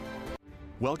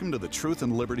Welcome to the Truth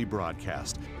and Liberty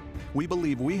broadcast. We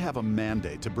believe we have a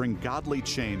mandate to bring godly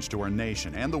change to our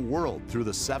nation and the world through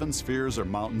the 7 spheres or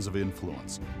mountains of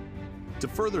influence. To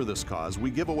further this cause, we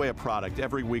give away a product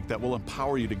every week that will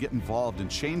empower you to get involved in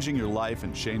changing your life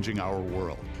and changing our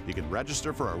world. You can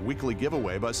register for our weekly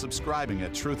giveaway by subscribing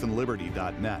at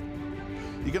truthandliberty.net.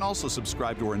 You can also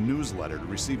subscribe to our newsletter to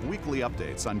receive weekly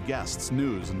updates on guests,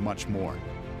 news, and much more.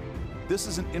 This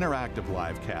is an interactive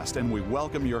live cast, and we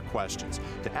welcome your questions.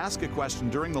 To ask a question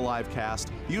during the live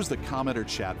cast, use the comment or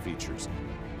chat features.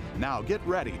 Now get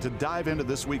ready to dive into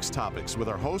this week's topics with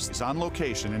our hosts on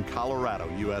location in Colorado,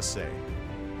 USA.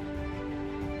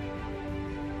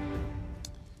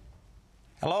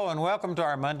 Hello and welcome to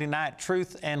our Monday night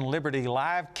Truth and Liberty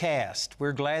live cast.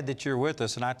 We're glad that you're with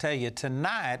us, and I tell you,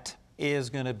 tonight is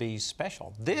going to be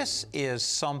special. This is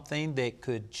something that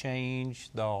could change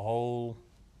the whole deal.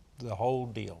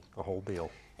 The whole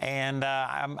deal. And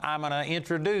I'm going to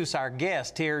introduce our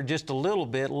guest here just a little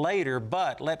bit later,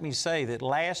 but let me say that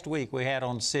last week we had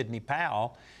on Sidney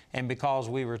Powell, and because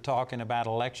we were talking about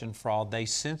election fraud, they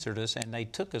censored us and they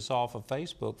took us off of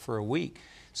Facebook for a week.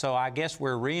 So I guess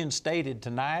we're reinstated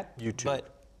tonight. YouTube.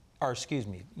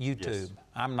 YouTube. Yes.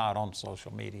 I'm not on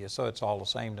social media, so it's all the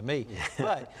same to me.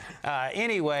 But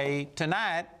anyway,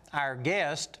 tonight, our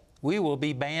guest, we will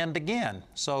be banned again.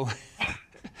 So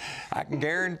I can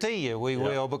guarantee you we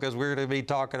will, because we're going to be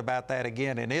talking about that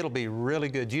again, and it'll be really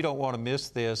good. You don't want to miss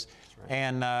this. Right.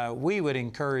 And we would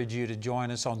encourage you to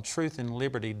join us on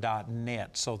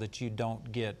truthandliberty.net so that you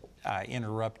don't get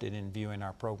interrupted in viewing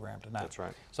our program tonight. That's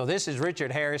right. So this is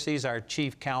Richard Harris. He's our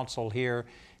chief counsel here,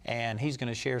 and he's going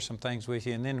to share some things with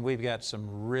you. And then we've got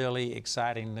some really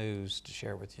exciting news to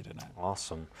share with you tonight.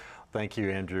 Awesome. Thank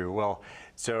you, Andrew. Well,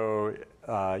 so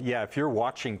if you're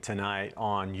watching tonight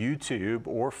on YouTube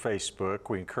or Facebook,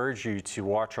 we encourage you to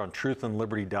watch on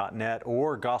truthandliberty.net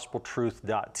or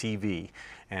gospeltruth.tv.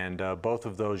 And both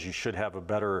of those, you should have a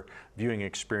better viewing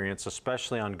experience,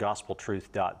 especially on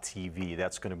gospeltruth.tv.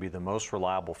 That's going to be the most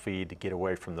reliable feed to get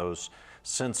away from those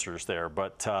censors there.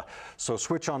 But so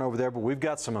switch on over there. But we've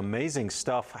got some amazing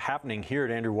stuff happening here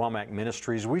at Andrew Wommack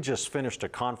Ministries. We just finished a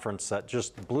conference that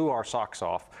just blew our socks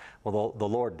off. Well, the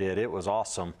Lord did. It was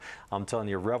awesome. I'm telling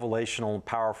you, revelational,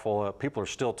 powerful. People are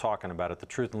still talking about it, the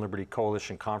Truth and Liberty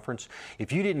Coalition Conference.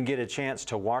 If you didn't get a chance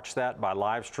to watch that by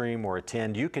live stream or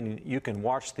attend, you can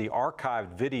watch the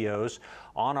archived videos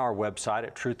on our website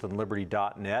at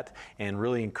truthandliberty.net, and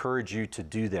really encourage you to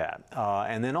do that.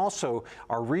 And then also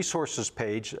our resources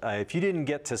page. If you didn't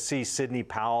get to see Sidney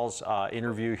Powell's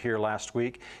interview here last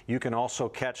week, you can also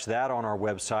catch that on our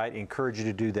website. Encourage you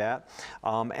to do that.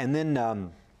 And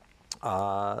then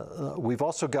we've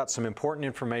also got some important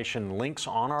information, links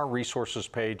on our resources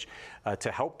page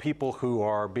to help people who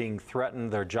are being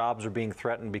threatened. Their jobs are being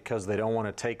threatened because they don't want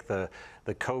to take the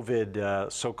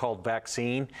COVID so-called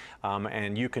vaccine,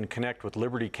 and you can connect with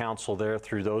Liberty Counsel there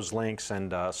through those links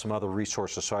and some other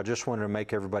resources. So I just wanted to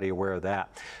make everybody aware of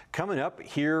that. Coming up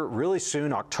here really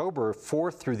soon, October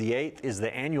 4th through the 8th, is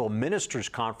the annual Ministers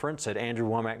Conference at Andrew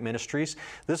Wommack Ministries.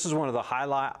 This is one of the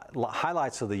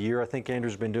highlights of the year. I think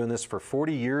Andrew's been doing this for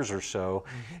 40 years or so,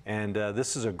 and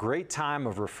this is a great time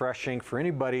of refreshing for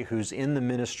anybody who's in the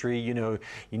ministry. You know,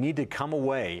 you need to come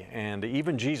away, and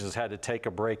even Jesus had to take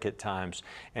a break at times,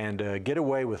 and get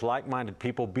away with like-minded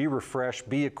people, be refreshed,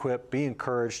 be equipped, be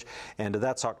encouraged. And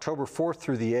that's October 4th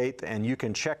through the 8th, and you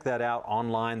can check that out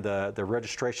online, the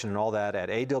registration and all that, at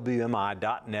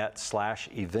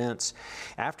awmi.net/events.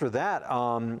 After that,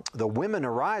 the Women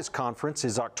Arise Conference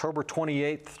is October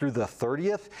 28th through the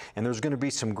 30th, and there's going to be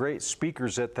some great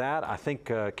speakers at that. I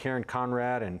think Karen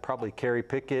Conrad and probably Carrie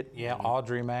Pickett. Yeah,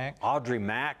 Audrey Mack. Audrey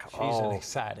Mack. She's an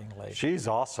exciting lady. She's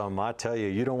awesome. I tell you,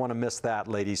 you don't want to miss that,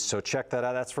 ladies. So check that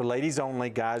out. That's for ladies only,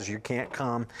 guys. You can't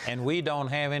come. And we don't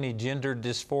have any gender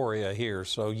dysphoria here,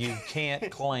 so you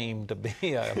can't claim to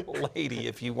be a lady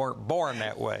if you weren't born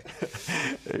that way.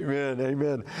 Amen,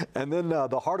 amen. And then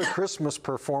the Heart of Christmas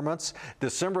performance,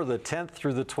 December the 10th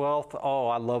through the 12th. Oh,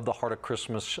 I love the Heart of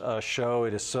Christmas show.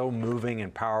 It is so moving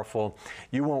and powerful.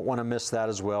 You won't want to miss that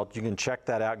as well. You can check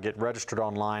that out, get registered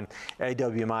online,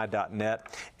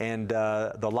 awmi.net. And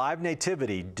the Live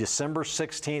Nativity, December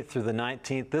 16th through the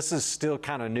 19th. This is still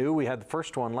kind of new. We had the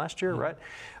first one last year, right?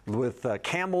 with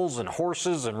camels and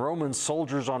horses and Roman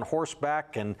soldiers on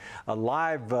horseback and a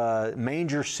live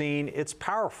manger scene. It's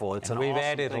powerful. It's and an we've awesome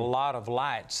added thing. a lot of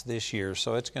lights this year,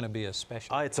 so it's going to be a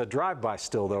special. It's a drive-by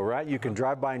still, though, right? You can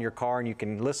drive by in your car and you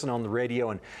can listen on the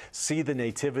radio and see the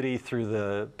nativity through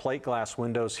the plate glass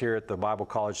windows here at the Bible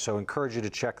College. So I encourage you to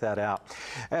check that out.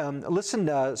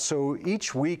 Listen, so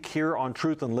each week here on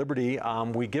Truth and Liberty,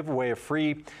 we give away a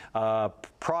free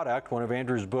product, one of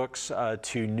Andrew's books,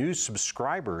 to new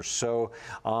subscribers. So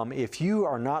if you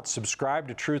are not subscribed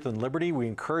to Truth and Liberty, we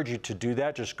encourage you to do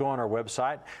that. Just go on our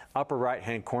website, upper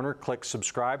right-hand corner, click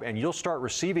subscribe, and you'll start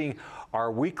receiving our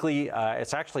weekly,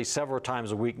 it's actually several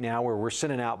times a week now, where we're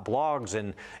sending out blogs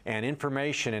and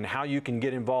information and how you can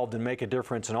get involved and make a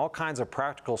difference and all kinds of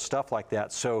practical stuff like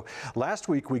that. So last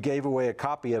week we gave away a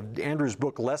copy of Andrew's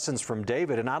book, Lessons from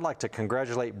David, and I'd like to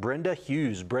congratulate Brenda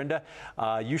Hughes. Brenda,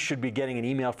 you should be getting an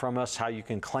email from us how you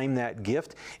can claim that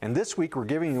gift. And this week we're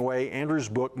giving away Andrew's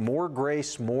book, More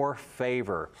Grace, More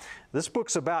Favor. This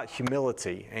book's about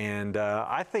humility, and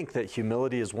I think that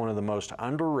humility is one of the most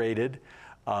underrated,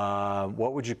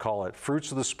 what would you call it,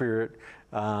 fruits of the Spirit,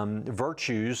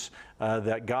 virtues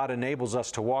that God enables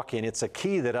us to walk in. It's a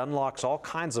key that unlocks all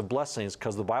kinds of blessings,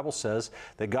 because the Bible says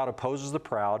that God opposes the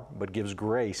proud but gives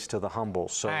grace to the humble.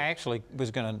 So I actually was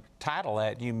going to title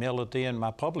that Humility, and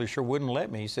my publisher wouldn't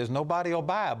let me. He says, nobody will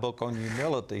buy a book on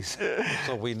humility.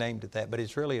 So we named it that, but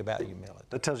it's really about humility.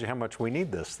 that tells you how much we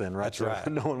need this then, right? That's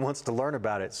right. No one wants to learn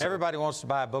about it. So. Everybody wants to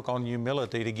buy a book on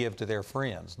humility to give to their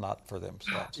friends, not for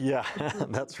themselves. Yeah,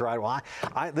 that's right. Well,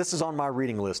 this is on my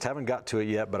reading list. Haven't got to it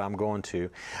yet, but I'm going to.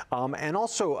 And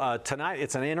also tonight,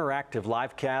 it's an interactive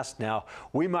live cast. Now,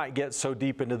 we might get so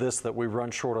deep into this that we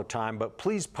run short of time, but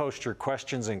please post your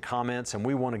questions and comments, and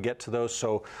we want to get to those.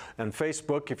 So on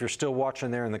Facebook, if you're still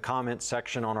watching there, in the comments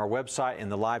section, on our website, in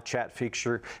the live chat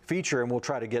feature, and we'll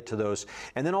try to get to those.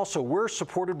 And then also, we're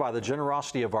supported by the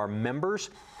generosity of our members.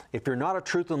 If you're not a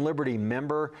Truth and Liberty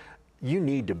member, you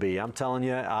need to be. I'm telling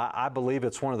you, I believe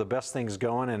it's one of the best things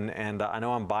going, and I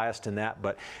know I'm biased in that,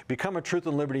 but become a Truth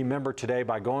and Liberty member today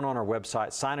by going on our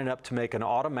website, signing up to make an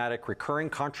automatic recurring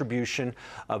contribution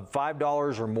of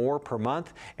 $5 or more per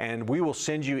month, and we will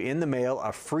send you in the mail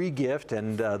a free gift.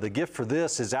 And the gift for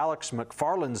this is Alex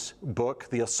McFarland's book,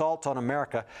 The Assault on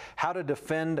America, How to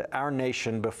Defend Our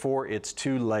Nation Before It's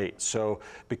Too Late. So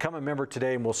become a member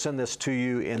today, and we'll send this to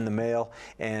you in the mail,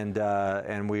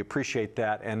 and we appreciate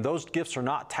that. And those gifts are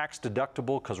not tax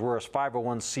deductible, because we're a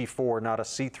 501c4, not a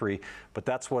C3, but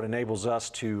that's what enables us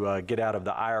to get out of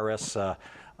the IRS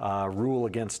rule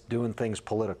against doing things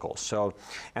political. So,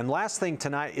 and last thing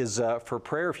tonight is for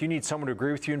prayer. If you need someone to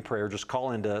agree with you in prayer, just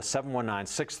call into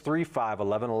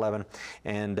 719-635-1111,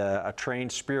 and a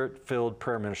trained, Spirit-filled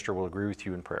prayer minister will agree with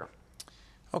you in prayer.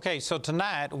 Okay, so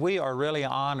tonight we are really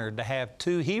honored to have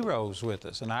two heroes with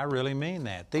us, and I really mean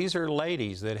that. These are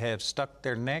ladies that have stuck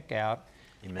their neck out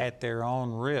Amen. At their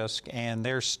own risk, and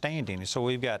they're standing. So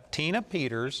we've got Tina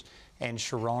Peters and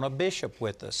Sharona Bishop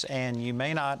with us, and you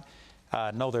may not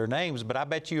know their names, but I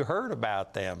bet you heard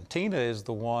about them. Tina is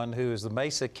the one who is the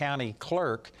Mesa County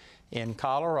clerk in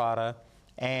Colorado,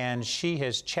 and she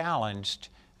has challenged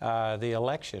the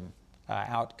election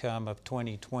outcome of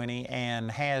 2020 and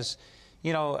has,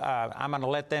 you know, I'm going to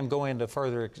let them go into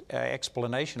further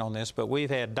explanation on this, but we've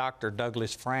had Dr.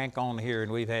 Douglas Frank on here,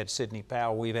 and we've had Sidney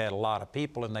Powell. We've had a lot of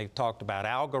people, and they've talked about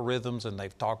algorithms, and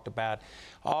they've talked about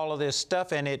all of this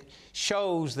stuff, and it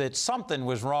shows that something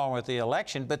was wrong with the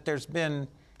election, but there's been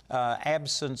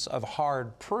absence of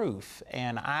hard proof,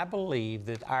 and I believe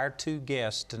that our two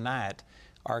guests tonight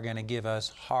are going to give us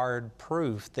hard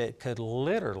proof that could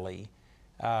literally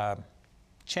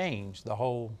change the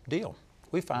whole deal.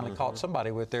 We finally caught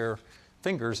somebody with their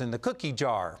fingers in the cookie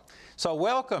jar. So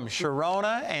welcome,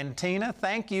 Sharona and Tina.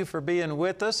 Thank you for being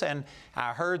with us. And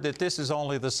I heard that this is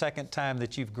only the second time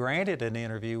that you've granted an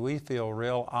interview. We feel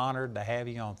real honored to have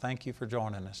you on. Thank you for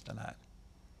joining us tonight.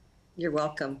 You're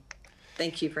welcome.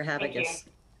 Thank you for having us.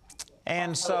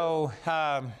 And so,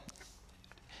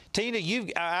 Tina,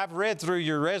 I've read through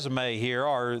your resume here,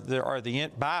 or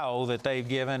the bio that they've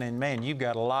given, and man, you've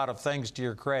got a lot of things to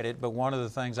your credit, but one of the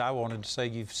things I wanted to say,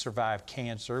 you've survived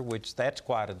cancer, which that's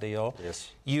quite a deal.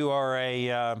 Yes. You are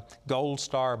a Gold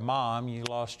Star mom. You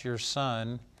lost your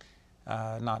son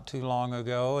not too long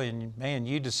ago, and man,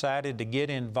 you decided to get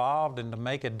involved and to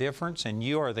make a difference, and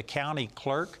you are the county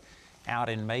clerk out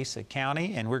in Mesa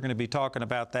County, and we're going to be talking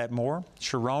about that more.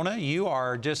 Sharona, you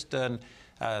are just a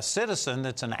citizen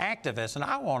that's an activist, and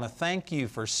I want to thank you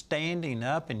for standing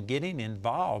up and getting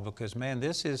involved, because man,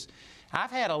 I've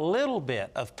had a little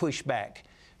bit of pushback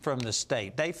from the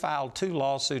state. They filed 2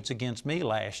 lawsuits against me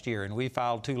last year, and we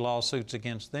filed 2 lawsuits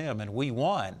against them, and we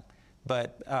won.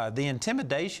 But the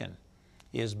intimidation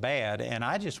is bad, and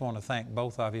I just want to thank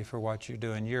both of you for what you're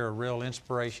doing. You're a real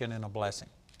inspiration and a blessing.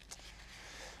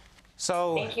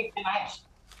 So, thank you so much.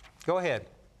 Go ahead.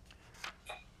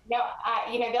 No,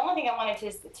 the only thing I wanted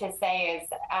to say is,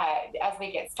 as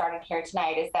we get started here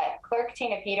tonight, is that Clerk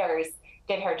Tina Peters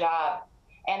did her job.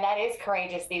 And that is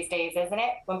courageous these days, isn't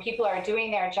it? When people are doing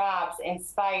their jobs in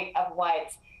spite of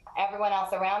what everyone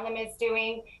else around them is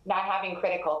doing, not having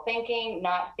critical thinking,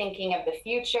 not thinking of the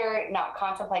future, not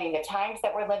contemplating the times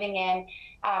that we're living in.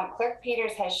 Clerk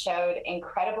Peters has showed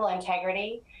incredible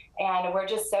integrity, and we're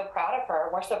just so proud of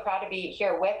her. We're so proud to be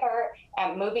here with her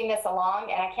and moving this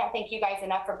along. And I can't thank you guys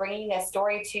enough for bringing this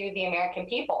story to the American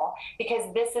people,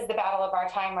 because this is the battle of our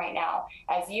time right now.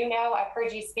 As you know, I've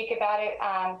heard you speak about it.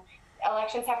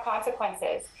 Elections have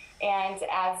consequences. And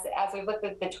as we look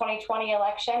at the 2020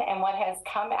 election and what has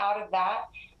come out of that,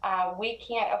 we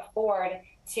can't afford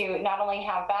to not only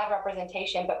have bad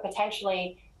representation, but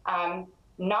potentially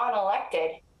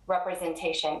non-elected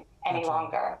representation any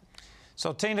longer.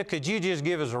 So, Tina, could you just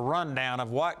give us a rundown of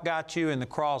what got you in the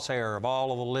crosshair of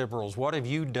all of the liberals? What have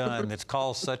you done that's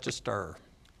caused such a stir?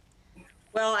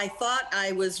 Well, I thought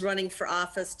I was running for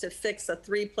office to fix a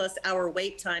 3+ hour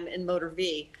wait time in Motor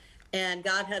V, and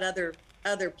God had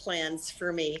other plans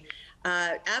for me.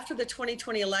 After the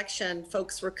 2020 election,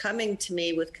 folks were coming to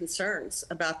me with concerns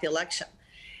about the election.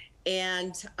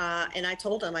 And I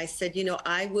told them, I said,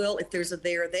 I will, if there's a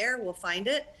there, we'll find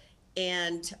it,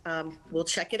 and we'll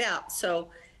check it out. So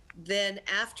then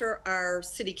after our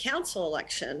city council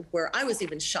election, where I was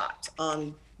even shocked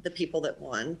on the people that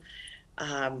won,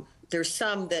 there's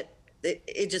some that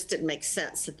it just didn't make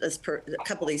sense that a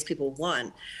couple of these people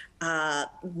won.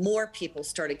 More people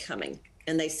started coming,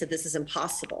 and they said, this is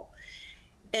impossible.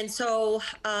 And so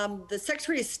the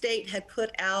Secretary of State had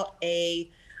put out a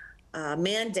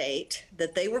mandate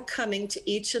that they were coming to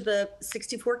each of the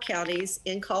 64 counties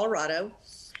in Colorado,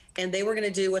 and they were going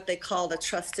to do what they called a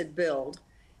trusted build.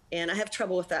 And I have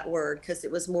trouble with that word, because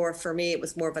it was more, for me, it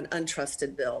was more of an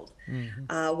untrusted build,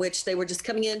 which they were just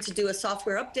coming in to do a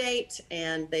software update,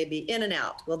 and they'd be in and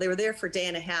out. Well, they were there for a day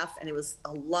and a half, and it was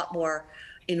a lot more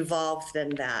involved than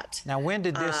that. Now, when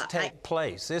did this take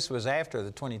place? This was after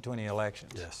the 2020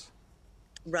 elections. Yes.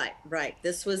 Right.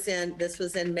 This was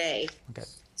in May. Okay.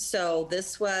 So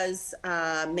this was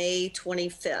May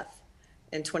 25th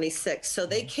and 26th. So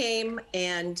they came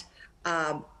and,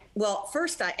 well,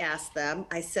 first I asked them,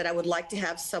 I said, I would like to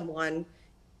have someone,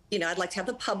 I'd like to have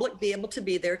the public be able to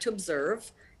be there to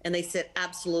observe. And they said,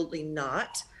 absolutely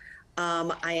not.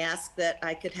 I asked that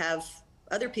I could have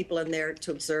other people in there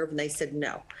to observe, and they said,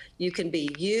 no, you can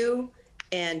be you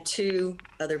and 2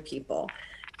 other people.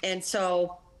 And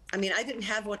so, I didn't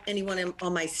have anyone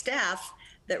on my staff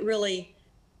that really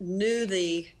knew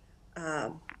the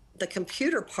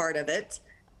computer part of it.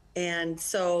 And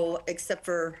so, except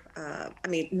for,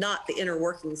 not the inner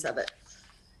workings of it.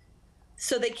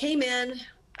 So they came in.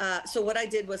 So what I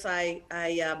did was I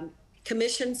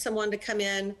commissioned someone to come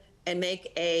in and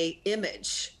make an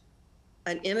image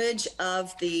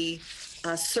of the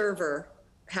server,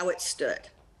 how it stood.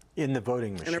 In the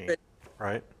voting machine,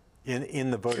 right?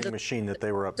 In the voting machine that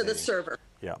they were updating. To the server.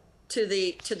 Yeah. To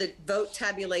the vote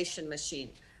tabulation machine.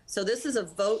 So this is a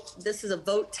vote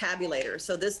tabulator.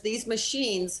 So these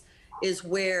machines is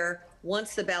where,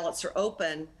 once the ballots are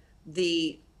open,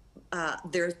 they're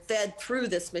fed through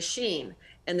this machine,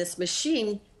 and this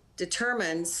machine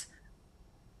determines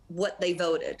what they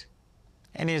voted.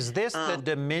 And is this the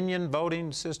Dominion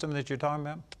voting system that you're talking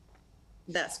about?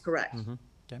 That's correct.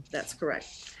 Okay. That's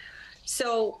correct.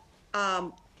 So,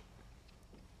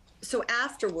 so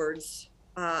afterwards,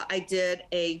 I did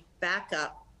a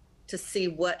backup to see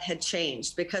what had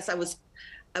changed, because I was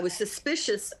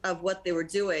suspicious of what they were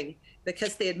doing,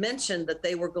 because they had mentioned that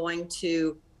they were going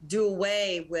to do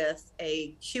away with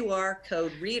a QR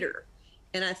code reader.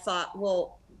 And I thought,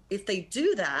 well, if they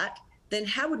do that, then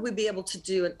how would we be able to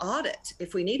do an audit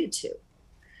if we needed to?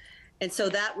 And so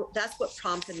that's what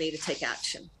prompted me to take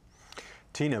action.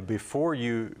 Tina, before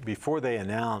they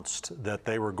announced that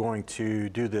they were going to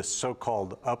do this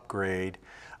so-called upgrade,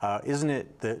 isn't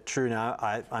it true now?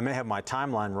 I may have my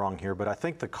timeline wrong here, but I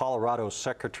think the Colorado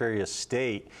Secretary of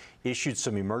State issued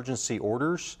some emergency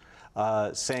orders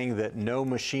saying that no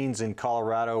machines in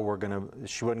Colorado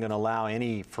she wasn't going to allow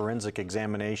any forensic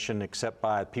examination except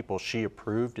by people she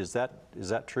approved. Is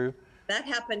that true? That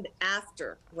happened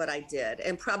after what I did,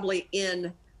 and probably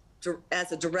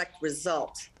as a direct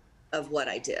result of what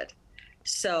I did.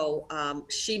 So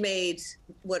she made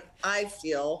what I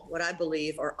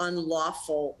believe are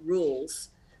unlawful rules.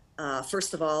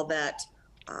 First of all, that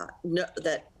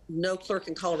no clerk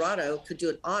in Colorado could do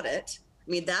an audit. I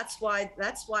mean, that's why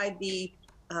the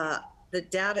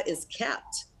data is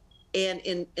kept. And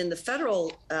in the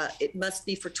federal, it must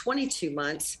be for 22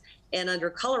 months. And under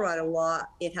Colorado law,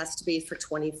 it has to be for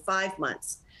 25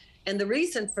 months. And the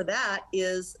reason for that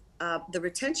is the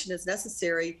retention is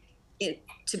necessary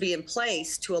to be in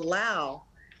place to allow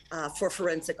for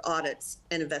forensic audits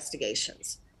and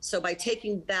investigations. So by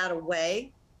taking that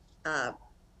away,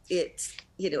 it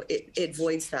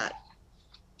voids that.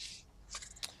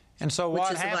 And so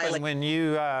what happened when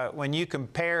you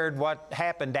compared what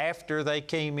happened after they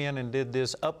came in and did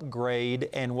this upgrade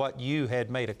and what you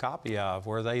had made a copy of?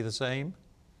 Were they the same?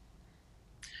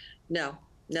 No.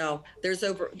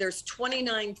 There's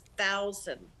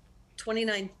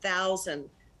 29,000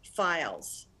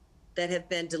 files that have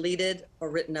been deleted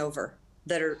or written over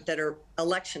that are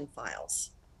election files.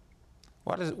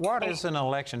 What is an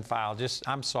election file?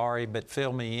 I'm sorry, but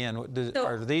fill me in.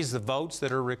 Are these the votes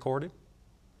that are recorded?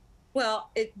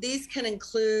 Well, these can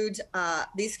include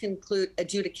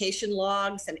adjudication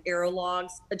logs and error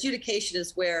logs. Adjudication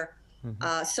is where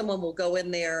someone will go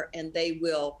in there and they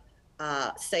will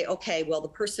say, okay, well, the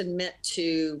person meant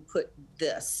to put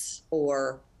this,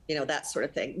 or that sort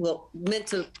of thing. Well, meant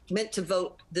to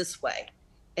vote this way,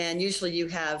 and usually you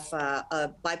have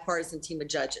a bipartisan team of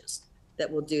judges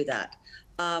that will do that.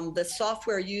 The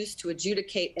software used to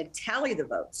adjudicate and tally the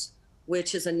votes,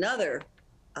 which is another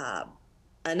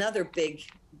big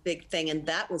thing, and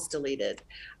that was deleted.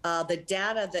 The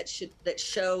data that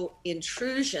show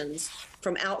intrusions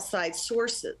from outside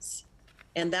sources,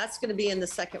 and that's going to be in the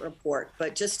second report.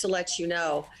 But just to let you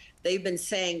know, they've been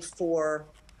saying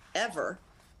forever,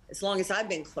 as long as I've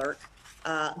been clerk,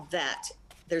 that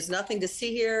there's nothing to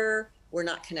see here. We're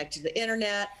not connected to the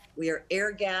internet. We are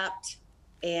air gapped,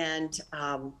 and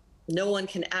no one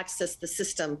can access the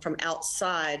system from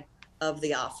outside of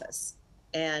the office.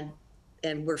 And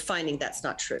we're finding that's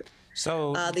not true.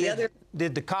 So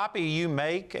did the copy you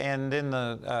make and then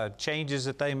the changes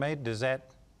that they made, does that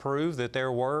prove that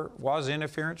there was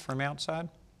interference from outside?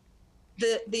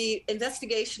 The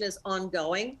investigation is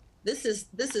ongoing. This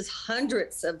is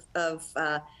hundreds of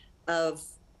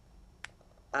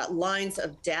lines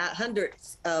of data,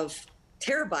 hundreds of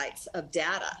terabytes of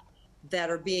data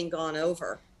that are being gone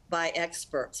over by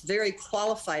experts, very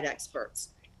qualified experts.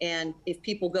 And if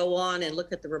people go on and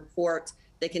look at the report,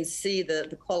 they can see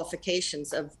the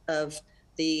qualifications of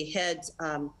the head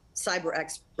cyber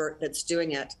expert that's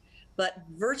doing it. But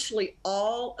virtually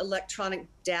all electronic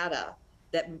data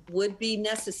that would be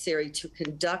necessary to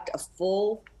conduct a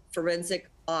full forensic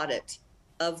audit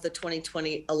of the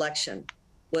 2020 election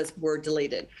were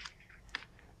deleted.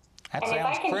 That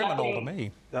sounds criminal to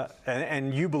me.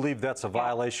 And you believe that's a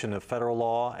violation of federal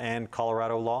law and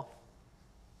Colorado law?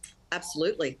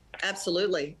 Absolutely.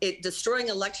 Destroying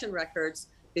election records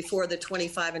before the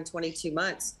 25 and 22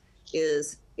 months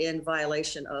is in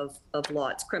violation of law.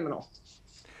 It's criminal.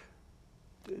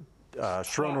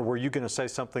 Sherona, were you going to say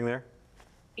something there?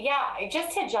 Yeah,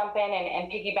 just to jump in and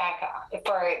piggyback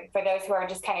for those who are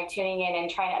just kind of tuning in and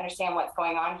trying to understand what's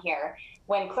going on here.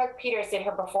 When Clerk Peters did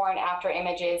her before and after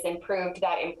images and proved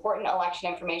that important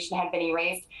election information had been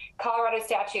erased, Colorado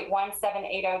Statute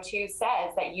 17802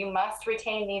 says that you must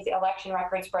retain these election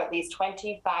records for at least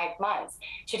 25 months.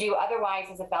 To do otherwise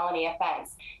is a felony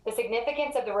offense. The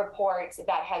significance of the report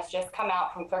that has just come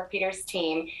out from Clerk Peters'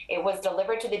 team, it was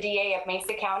delivered to the DA of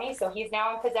Mesa County, so he's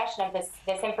now in possession of this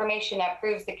information that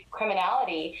proves the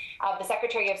criminality of the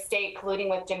Secretary of State colluding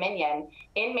with Dominion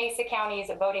in Mesa County's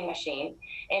voting machine.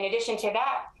 In addition to that,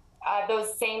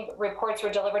 those same reports were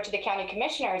delivered to the county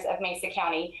commissioners of Mesa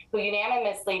County, who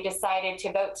unanimously decided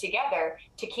to vote together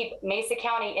to keep Mesa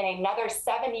County in another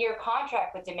 7-year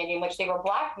contract with Dominion, which they were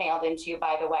blackmailed into,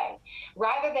 by the way.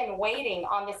 Rather than waiting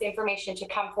on this information to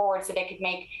come forward so they could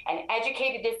make an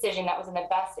educated decision that was in the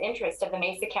best interest of the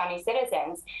Mesa County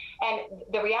citizens. And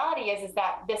the reality is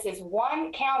that this is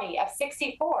one county of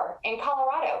 64 in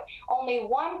Colorado, only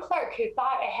one clerk who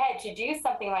thought ahead to do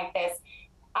something like this.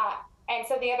 And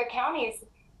so the other counties,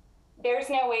 there's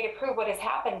no way to prove what has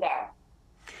happened there.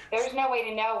 There's no way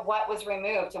to know what was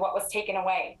removed and what was taken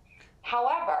away.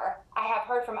 However, I have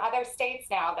heard from other states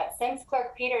now that since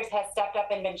Clerk Peters has stepped up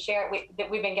and been shared, that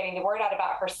we've been getting the word out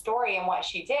about her story and what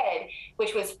she did,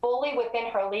 which was fully within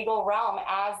her legal realm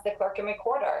as the clerk and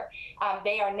recorder.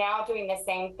 They are now doing the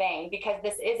same thing because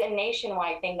this is a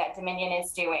nationwide thing that Dominion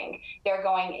is doing. They're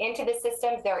going into the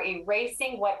systems, they're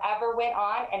erasing whatever went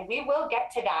on, and we will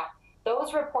get to that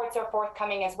those reports are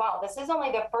forthcoming as well. This is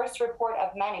only the first report of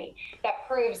many that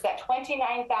proves that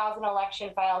 29,000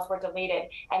 election files were deleted,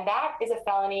 and that is a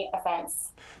felony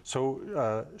offense. So,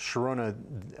 Sharona,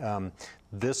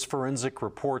 this forensic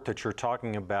report that you're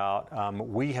talking about,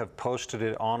 we have posted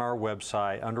it on our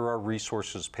website under our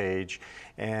resources page.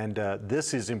 And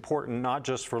this is important not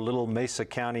just for Little Mesa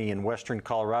County in western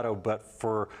Colorado, but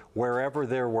for wherever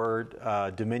there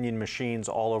were Dominion machines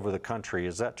all over the country.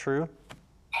 Is that true?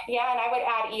 Yeah, and I would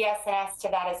add ES&S to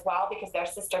that as well, because they're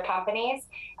sister companies.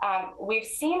 We've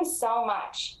seen so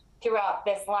much throughout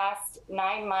this last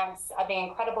 9 months of the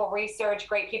incredible research,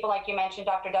 great people like you mentioned,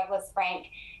 Dr. Douglas Frank,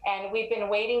 and we've been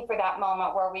waiting for that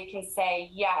moment where we can say,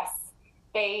 yes,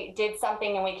 they did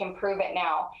something and we can prove it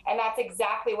now. And that's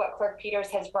exactly what Clerk Peters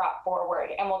has brought forward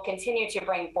and will continue to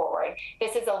bring forward.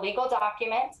 This is a legal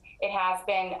document. It has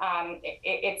been,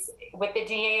 it's with the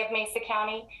DA of Mesa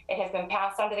County. It has been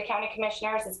passed on to the county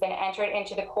commissioners. It's been entered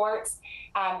into the courts.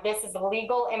 This is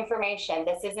legal information.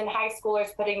 This isn't high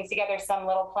schoolers putting together some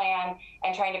little plan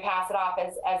and trying to pass it off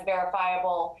as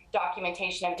verifiable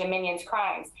documentation of Dominion's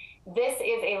crimes. This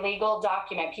is a legal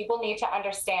document. People need to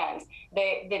understand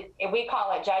that we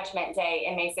call it Judgment Day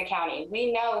in Mesa County.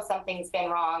 We know something's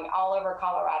been wrong all over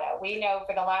Colorado. We know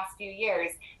for the last few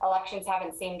years, elections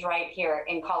haven't seemed right here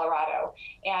in Colorado.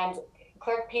 And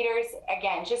Clerk Peters,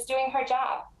 again, just doing her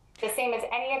job, the same as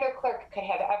any other clerk could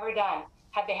have ever done,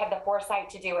 had they had the foresight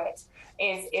to do it,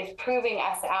 is proving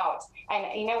us out.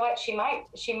 And you know what? She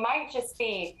might just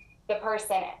be the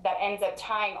person that ends up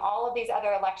tying all of these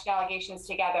other election allegations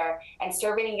together and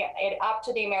serving it up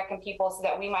to the American people so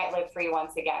that we might live free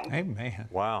once again. Amen.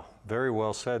 Wow, very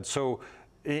well said. So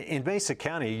in Mesa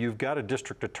County, you've got a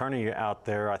district attorney out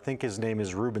there. I think his name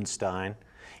is Rubenstein.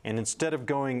 And instead of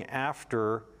going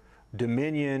after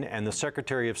Dominion and the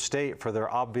Secretary of State for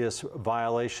their obvious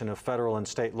violation of federal and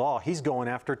state law, he's going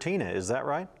after Tina. Is that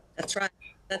right? That's right.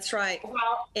 That's right.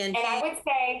 Well, and I would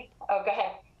say, oh, go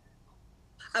ahead.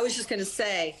 I was just going to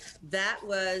say that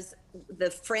was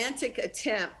the frantic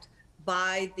attempt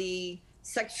by the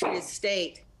Secretary of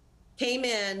State came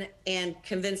in and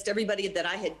convinced everybody that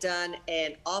I had done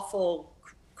an awful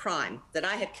crime, that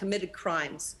I had committed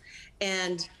crimes.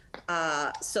 And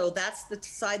so that's the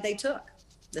side they took.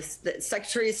 The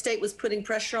Secretary of State was putting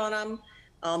pressure on them,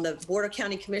 on the Board of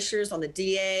County Commissioners, on the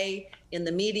DA, in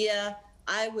the media.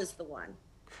 I was the one.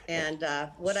 And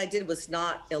what I did was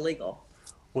not illegal.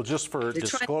 Well, just for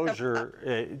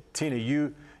disclosure,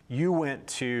 Tina, you went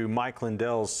to Mike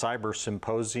Lindell's cyber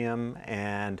symposium,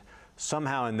 and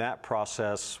somehow in that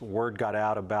process, word got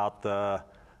out about the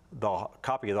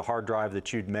copy of the hard drive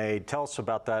that you'd made. Tell us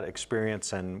about that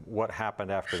experience and what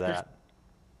happened after that.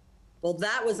 Well,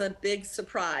 that was a big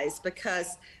surprise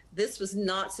because this was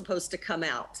not supposed to come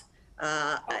out.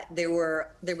 There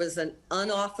was an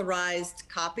unauthorized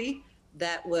copy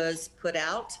that was put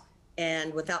out,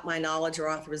 and without my knowledge or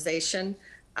authorization,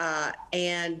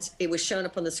 and it was shown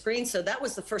up on the screen. So that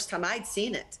was the first time I'd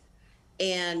seen it.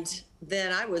 And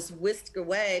then I was whisked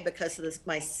away because of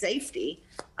my safety.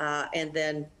 And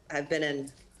then I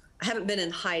haven't been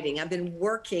in hiding. I've been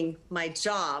working my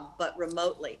job, but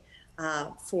remotely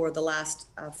for the last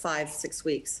 5-6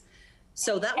 weeks.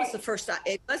 So that was the first,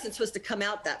 it wasn't supposed to come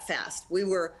out that fast.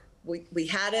 We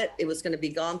had it, it was going to be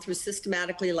gone through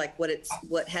systematically like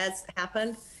what has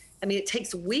happened. I mean, it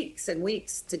takes weeks and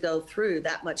weeks to go through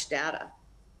that much data.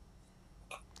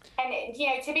 And, you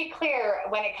know, to be clear,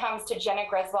 when it comes to Jena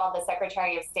Griswold, the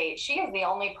Secretary of State, she is the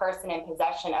only person in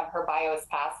possession of her BIOS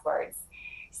passwords.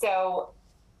 So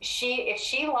if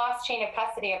she lost chain of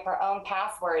custody of her own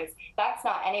passwords, that's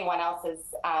not anyone else's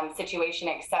situation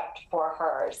except for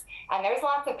hers. And there's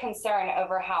lots of concern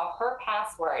over how her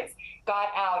passwords got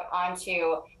out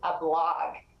onto a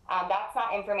blog. That's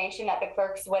not information that the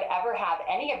clerks would ever have,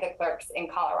 any of the clerks in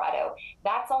Colorado.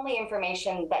 That's only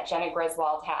information that Jena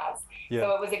Griswold has. Yeah.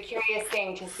 So it was a curious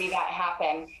thing to see that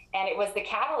happen. And it was the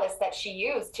catalyst that she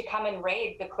used to come and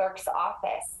raid the clerk's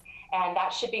office. And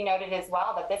that should be noted as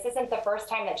well, that this isn't the first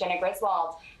time that Jena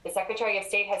Griswold, the Secretary of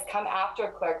State, has come after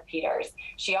Clerk Peters.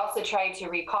 She also tried to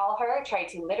recall her, tried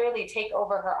to literally take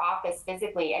over her office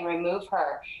physically and remove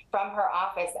her from her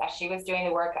office as she was doing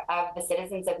the work of the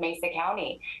citizens of Mesa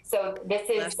County. So this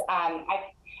is,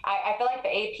 I feel like the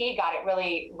AP got it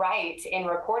really right in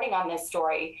reporting on this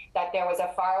story, that there was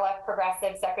a far left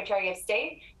progressive Secretary of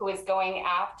State who is going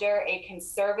after a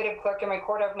conservative clerk and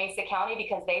recorder of Mesa County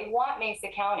because they want Mesa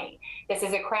County. This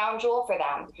is a crown jewel for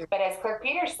them. But as Clerk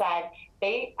Peters said,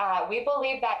 we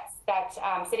believe that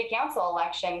city council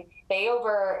election, they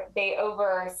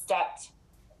overstepped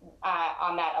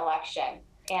on that election.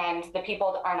 and the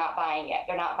people are not buying it.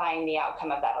 They're not buying the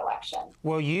outcome of that election.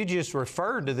 Well, you just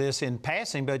referred to this in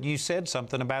passing, but you said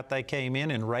something about they came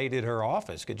in and raided her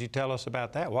office. Could you tell us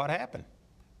about that? What happened?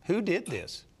 Who did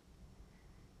this?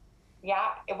 Yeah,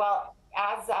 well,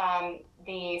 as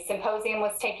the symposium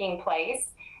was taking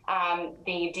place,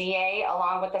 the DA,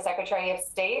 along with the Secretary of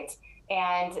State,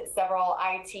 and several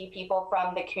IT people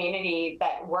from the community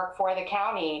that work for the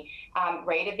county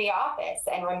raided the office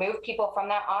and removed people from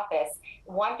that office.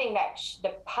 One thing that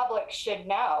the public should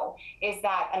know is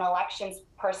that an elections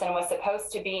person was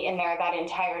supposed to be in there that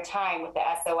entire time with the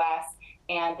SOS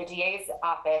and the DA's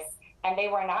office, and they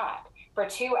were not. For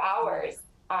 2 hours,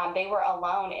 they were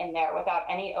alone in there without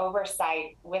any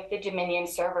oversight with the Dominion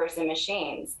servers and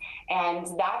machines. And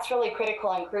that's really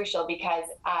critical and crucial because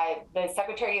the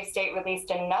Secretary of State released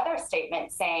another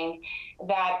statement saying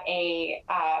that a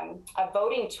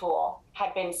voting tool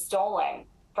had been stolen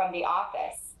from the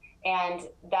office. And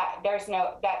that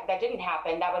didn't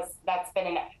happen.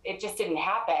 It just didn't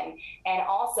happen. And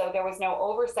also there was no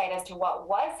oversight as to what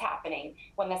was happening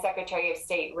when the Secretary of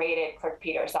State raided Clerk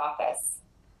Peters' office.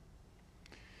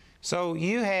 So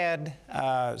you had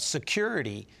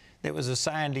security that was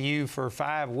assigned to you for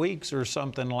 5 weeks or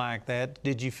something like that.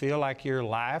 Did you feel like your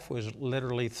life was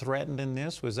literally threatened in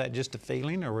this? Was that just a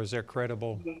feeling, or was there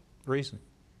credible reason?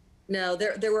 No,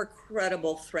 there were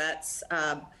credible threats.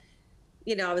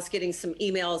 You know, I was getting some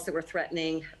emails that were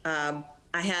threatening. I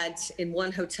had, in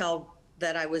one hotel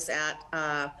that I was at,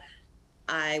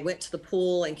 I went to the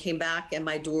pool and came back, and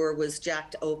my door was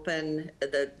jacked open.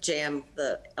 The jamb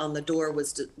on the door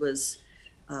was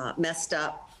messed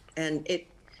up, and it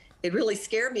really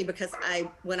scared me because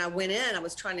when I went in, I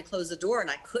was trying to close the door and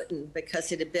I couldn't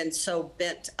because it had been so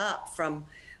bent up from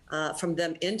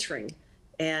them entering,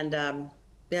 and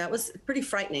yeah, it was pretty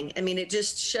frightening. I mean, it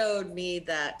just showed me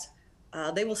that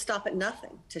they will stop at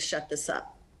nothing to shut this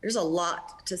up. There's a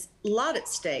lot at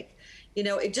stake. You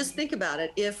know, just think about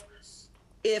it.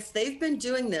 If they've been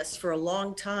doing this for a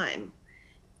long time,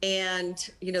 and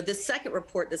you know, this second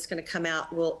report that's going to come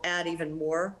out will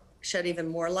shed even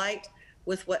more light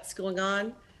with what's going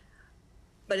on.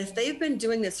 But if they've been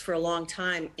doing this for a long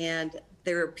time, and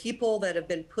there are people that have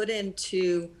been put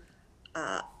into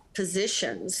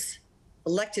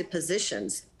elected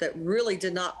positions that really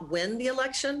did not win the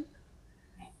election,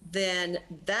 then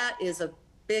that is a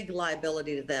big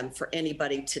liability to them for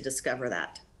anybody to discover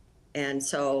that. And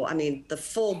so, I mean, the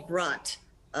full brunt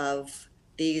of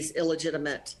these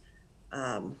illegitimate,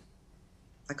 I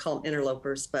call them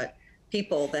interlopers, but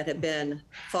people that have been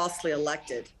falsely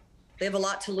elected, they have a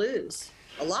lot to lose.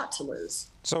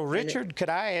 So, Richard, could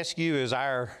I ask you, as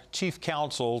our chief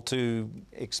counsel, to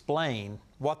explain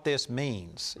what this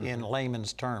means in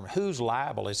layman's term? Who's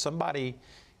liable? Is somebody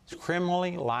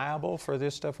criminally liable for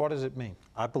this stuff? What does it mean?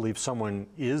 I believe someone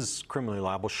is criminally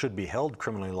liable, should be held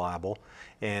criminally liable,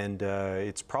 and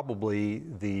it's probably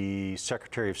the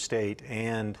Secretary of State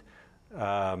and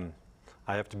I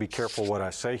have to be careful what I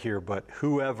say here, but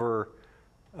whoever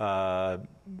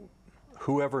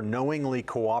knowingly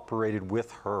cooperated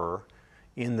with her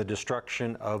in the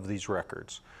destruction of these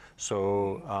records.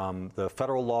 So the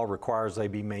federal law requires they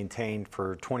be maintained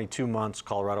for 22 months,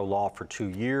 Colorado law for 2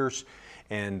 years.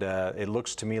 And it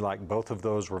looks to me like both of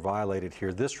those were violated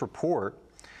here. This report,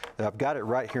 I've got it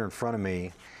right here in front of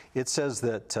me, it says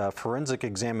that forensic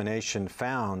examination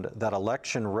found that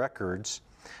election records,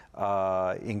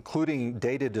 including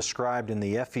data described in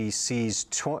the FEC's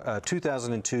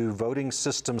 2002 voting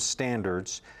system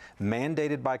standards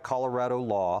mandated by Colorado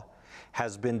law,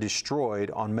 has been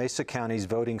destroyed on Mesa County's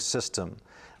voting system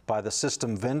by the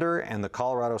system vendor and the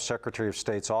Colorado Secretary of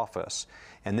State's office.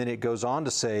 And then it goes on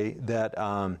to say that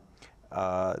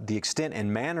the extent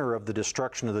and manner of the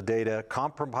destruction of the data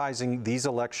comprising these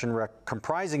election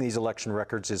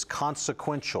records is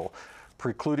consequential,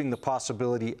 precluding the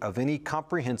possibility of any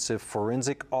comprehensive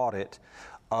forensic audit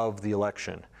of the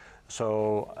election.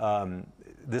 So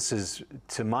this is,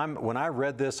 when I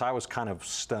read this, I was kind of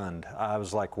stunned. I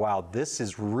was like, wow, this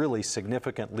is really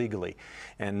significant legally.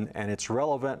 And it's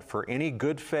relevant for any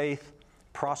good faith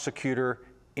prosecutor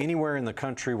anywhere in the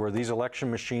country where these election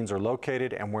machines are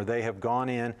located and where they have gone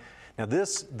in. Now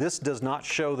this does not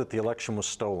show that the election was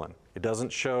stolen. It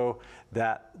doesn't show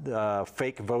that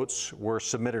fake votes were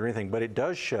submitted or anything, but it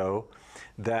does show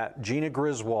that Gina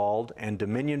Griswold and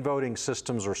Dominion Voting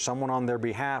Systems or someone on their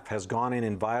behalf has gone in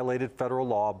and violated federal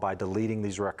law by deleting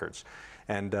these records.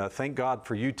 And thank God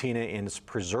for you, Tina, in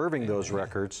preserving those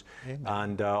records.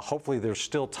 And hopefully there's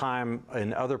still time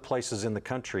in other places in the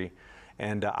country.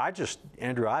 And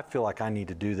Andrew, I feel like I need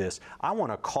to do this. I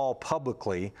want to call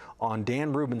publicly on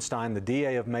Dan Rubenstein, the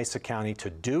DA of Mesa County,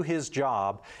 to do his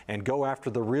job and go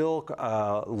after the real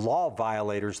law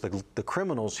violators, the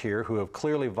criminals here who have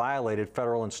clearly violated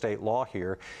federal and state law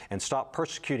here, and stop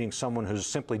persecuting someone who's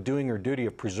simply doing her duty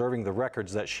of preserving the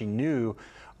records that she knew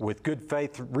with good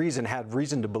faith had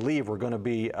reason to believe were going to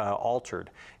be altered.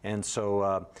 And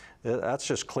so that's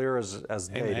just clear as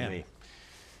day to me.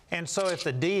 And so if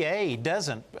the DA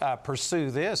doesn't pursue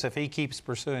this, if he keeps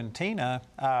pursuing Tina,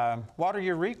 what are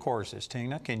your recourses,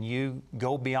 Tina? Can you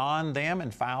go beyond them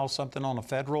and file something on a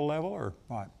federal level, or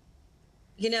what?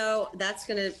 You know, that's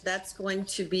going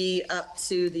to be up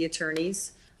to the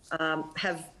attorneys.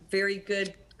 Have very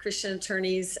good Christian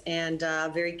attorneys and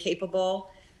very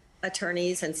capable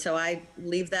attorneys, and so I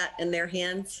leave that in their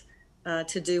hands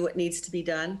to do what needs to be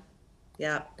done.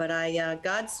 Yeah, but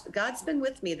God's been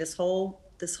with me this whole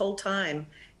time,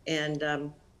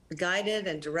 and guided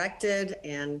and directed,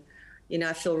 and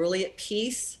I feel really at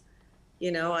peace.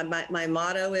 My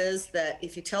motto is that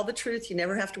if you tell the truth, you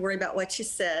never have to worry about what you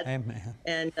said. Amen.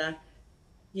 And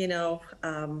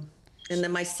and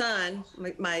then my son,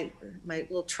 my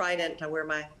little trident, I wear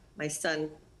my son,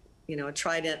 a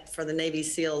trident for the Navy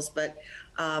SEALs, but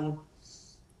the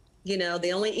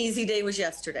only easy day was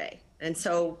yesterday, and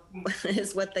so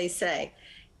is what they say.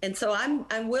 And so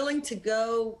I'm willing to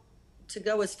go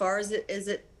as far as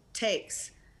it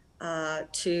takes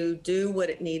to do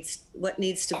what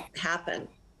needs to happen.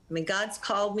 I mean, God's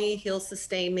called me; He'll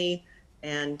sustain me,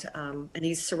 and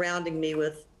He's surrounding me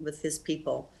with His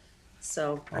people.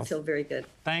 So I feel very good.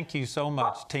 Thank you so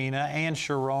much, Tina and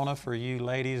Sharona, for you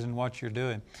ladies and what you're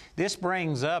doing. This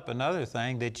brings up another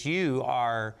thing, that you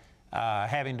are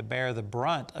having to bear the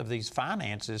brunt of these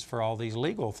finances for all these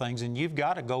legal things, and you've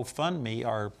got a GoFundMe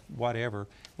or whatever.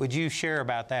 Would you share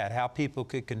about that, how people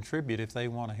could contribute if they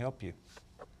want to help you?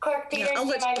 Clerk Peters, do you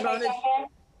mind if I jump in?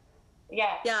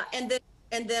 Yeah. Yeah, and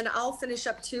then I'll finish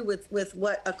up too with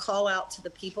what a call out to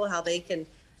the people, how they can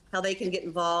get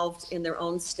involved in their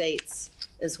own states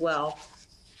as well.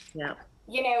 Yeah.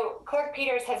 Clerk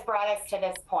Peters has brought us to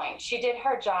this point. She did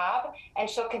her job, and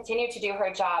she'll continue to do her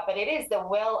job, but it is the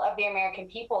will of the American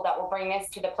people that will bring this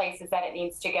to the places that it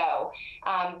needs to go.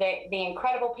 The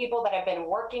incredible people that have been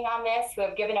working on this, who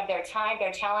have given of their time,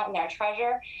 their talent, and their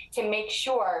treasure to make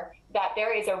sure that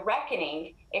there is a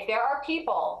reckoning. If there are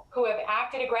people who have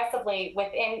acted aggressively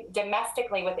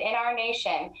domestically within our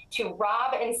nation to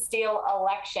rob and steal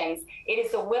elections, it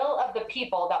is the will of the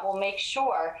people that will make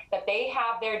sure that they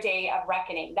have their day of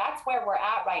reckoning. That's where we're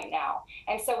at right now.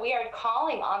 And so we are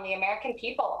calling on the American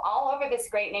people all over this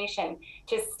great nation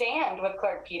to stand with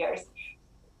Clerk Peters.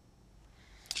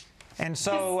 And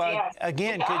so,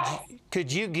 again, could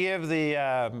you give the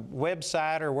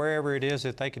website or wherever it is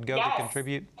that they could go to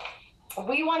contribute?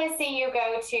 We want to see you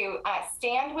go to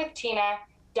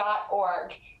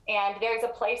standwithtina.org. And there's a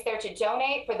place there to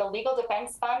donate for the legal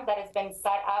defense fund that has been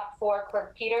set up for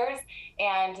Clerk Peters.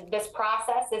 And this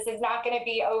is not going to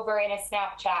be over in a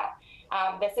Snapchat.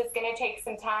 This is going to take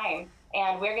some time.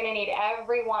 And we're going to need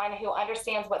everyone who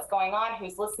understands what's going on,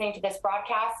 who's listening to this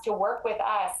broadcast, to work with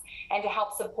us and to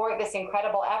help support this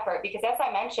incredible effort. Because as I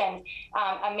mentioned,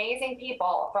 amazing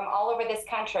people from all over this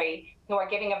country who are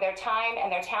giving of their time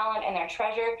and their talent and their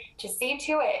treasure to see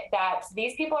to it that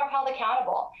these people are held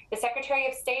accountable. The Secretary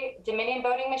of State, Dominion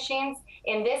voting machines,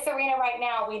 in this arena right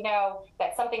now, we know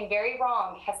that something very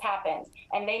wrong has happened,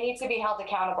 and they need to be held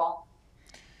accountable.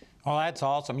 Well, that's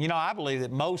awesome. I believe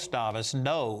that most of us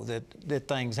know that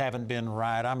things haven't been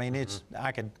right. I mean,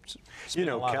 I could spend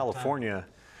a lot California,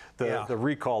 the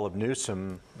recall of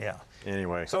Newsom. Yeah.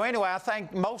 Anyway. So anyway, I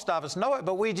think most of us know it,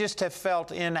 but we just have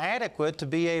felt inadequate to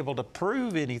be able to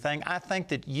prove anything. I think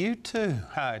that you too,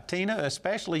 Tina,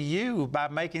 especially you, by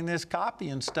making this copy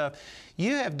and stuff,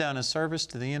 you have done a service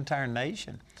to the entire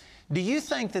nation. Do you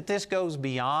think that this goes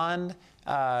beyond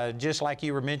just like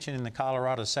you were mentioning the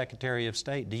Colorado Secretary of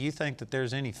State? Do you think that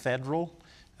there's any federal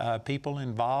people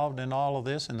involved in all of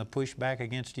this and the pushback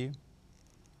against you?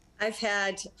 I've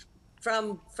had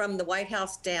from the White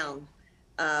House down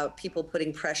people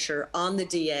putting pressure on the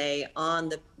DA,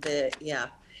 on the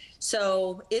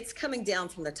so it's coming down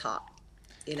from the top,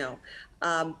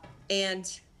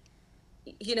 and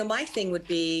my thing would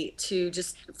be to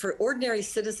just, for ordinary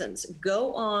citizens,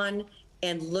 go on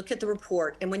and look at the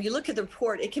report. And when you look at the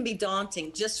report, it can be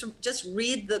daunting. Just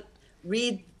read the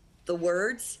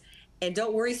words, and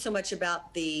don't worry so much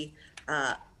about the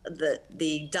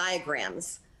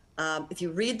diagrams. If you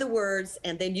read the words,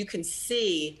 and then you can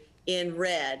see in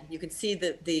red, you can see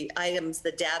the items,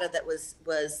 the data that was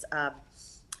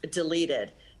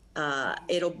deleted,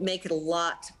 It'll make it a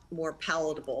lot more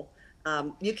palatable.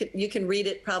 You can read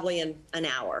it probably in an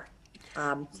hour.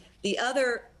 The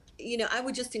other, I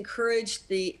would just encourage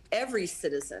every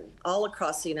citizen all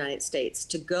across the United States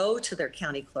to go to their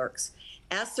county clerks,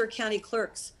 ask their county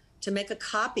clerks to make a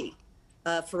copy,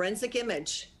 a forensic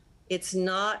image. It's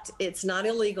not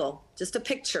illegal, just a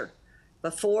picture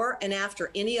before and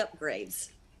after any upgrades.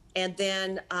 And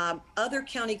then other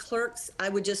county clerks, I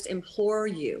would just implore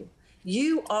you,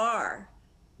 you are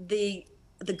the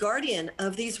guardian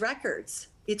of these records.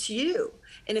 It's you.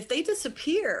 And if they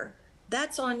disappear,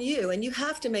 that's on you. And you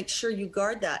have to make sure you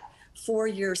guard that for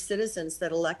your citizens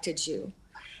that elected you.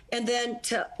 And then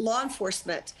to law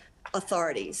enforcement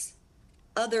authorities,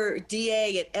 other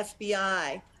DA at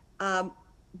FBI,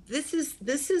 this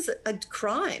is a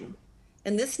crime.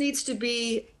 And this needs to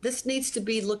be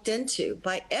looked into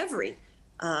by every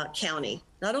county,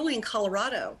 not only in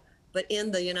Colorado, but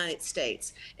in the United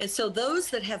States. And so those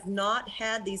that have not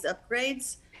had these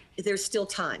upgrades, there's still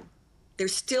time.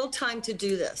 There's still time to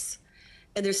do this.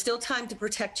 And there's still time to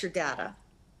protect your data.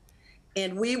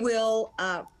 And we'll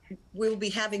be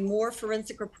having more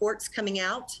forensic reports coming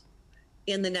out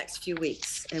in the next few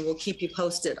weeks. And we'll keep you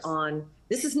posted on,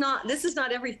 this is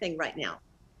not everything right now.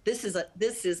 This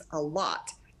is a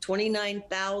lot.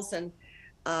 29,000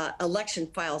 election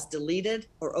files deleted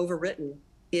or overwritten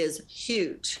is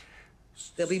huge.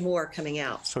 There'll be more coming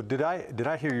out. So did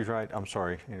I hear you right? I'm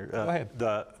sorry. Go ahead.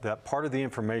 That part of the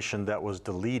information that was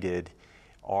deleted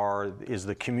is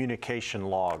the communication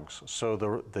logs. So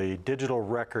the digital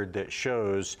record that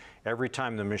shows every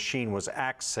time the machine was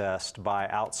accessed by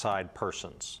outside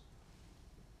persons.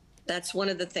 That's one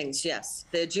of the things, yes.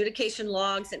 The adjudication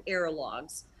logs and error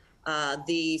logs,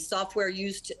 the software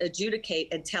used to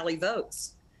adjudicate and tally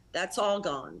votes, that's all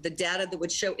gone. The data that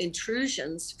would show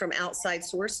intrusions from outside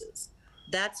sources,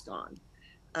 that's gone.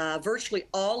 Virtually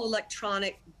all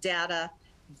electronic data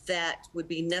that would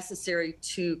be necessary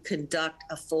to conduct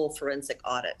a full forensic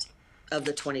audit of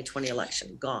the 2020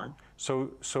 election, gone.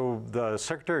 So the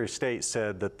Secretary of State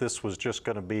said that this was just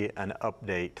going to be an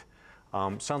update.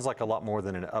 Sounds like a lot more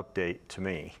than an update to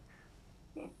me.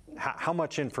 How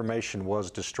much information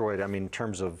was destroyed? I mean, in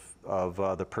terms of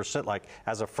the percent, like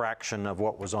as a fraction of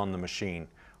what was on the machine,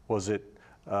 was it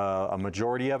a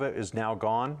majority of it is now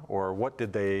gone, or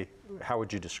how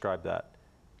would you describe that?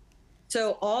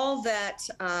 So all that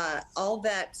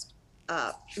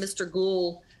Mr.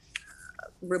 Gould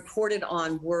reported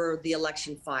on were the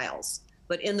election files,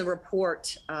 but in the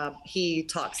report he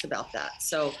talks about that.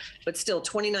 So, but still,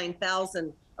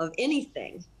 29,000 of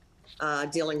anything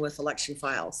dealing with election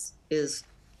files is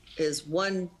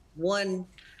one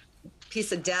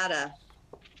piece of data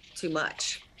too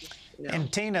much.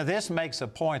 And Tina, this makes a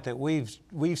point that we've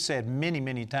said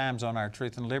many times on our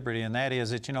Truth and Liberty, and that is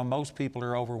that, most people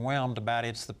are overwhelmed about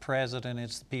it's the president,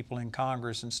 it's the people in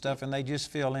Congress and stuff, and they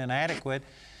just feel inadequate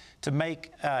to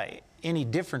make any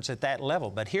difference at that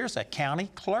level. But here's a county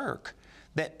clerk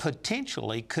that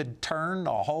potentially could turn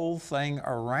the whole thing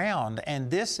around.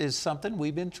 And this is something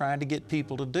we've been trying to get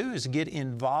people to do, is get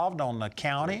involved on the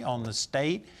county, on the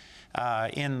state,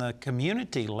 in the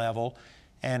community level.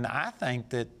 And I think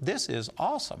that this is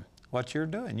awesome, what you're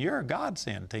doing. You're a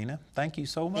godsend, Tina. Thank you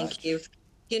so much. Thank you.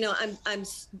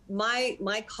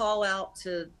 My call out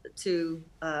to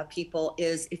people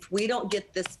is, if we don't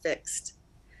get this fixed,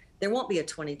 there won't be a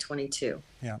 2022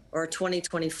 or a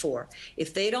 2024.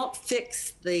 If they don't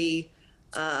fix this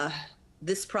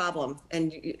problem,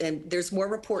 and there's more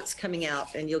reports coming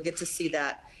out, and you'll get to see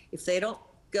that. If they don't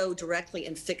go directly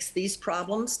and fix these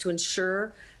problems to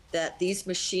ensure that these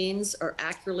machines are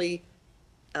accurately,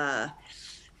 how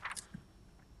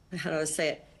do I say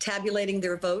it, tabulating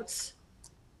their votes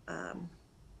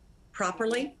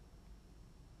properly,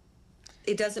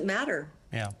 it doesn't matter.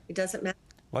 Yeah. It doesn't matter.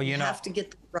 Well, you have to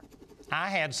get the right. I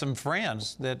had some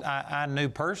friends that I knew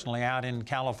personally out in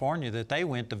California that they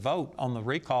went to vote on the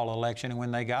recall election, and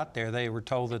when they got there, they were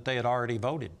told that they had already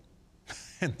voted.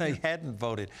 And they hadn't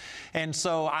voted. And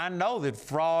so I know that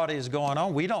fraud is going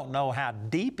on. We don't know how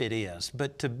deep it is,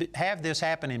 but to have this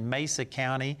happen in Mesa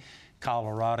County,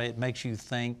 Colorado, it makes you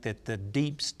think that the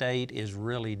deep state is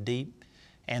really deep,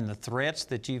 and the threats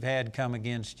that you've had come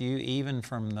against you, even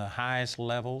from the highest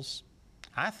levels.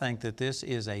 I think that this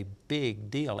is a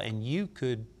big deal, and you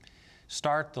could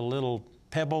start the little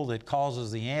pebble that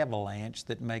causes the avalanche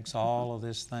that makes all of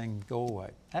this thing go away.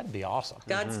 That'd be awesome.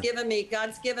 God's given me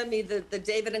the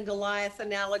David and Goliath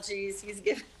analogies. He's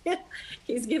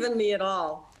given me it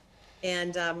all.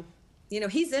 And,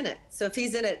 he's in it. So if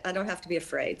he's in it, I don't have to be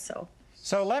afraid. So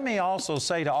So let me also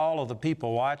say to all of the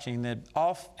people watching that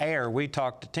off air, we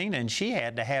talked to Tina, and she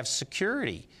had to have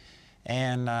security.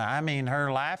 And I mean,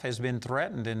 her life has been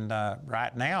threatened, and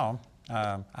right now,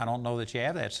 I don't know that you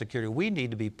have that security. We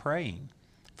need to be praying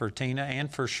for Tina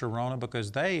and for Sharona,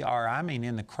 because they are, I mean,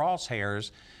 in the crosshairs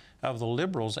of the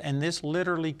liberals, and this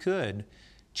literally could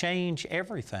change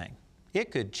everything.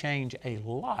 It could change a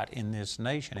lot in this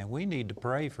nation, and we need to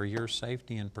pray for your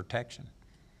safety and protection.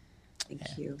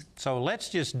 Thank you. So let's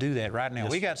just do that right now.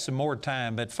 Yes. We got some more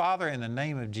time, but Father, in the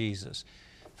name of Jesus,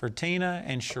 for Tina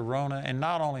and Sharona, and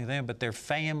not only them, but their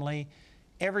family,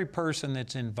 every person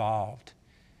that's involved.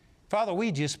 Father,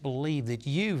 we just believe that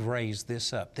you've raised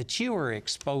this up, that you are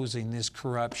exposing this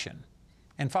corruption.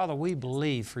 And Father, we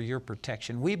believe for your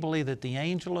protection. We believe that the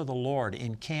angel of the Lord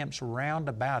encamps round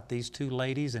about these two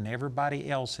ladies and everybody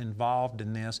else involved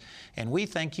in this. And we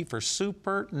thank you for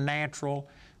supernatural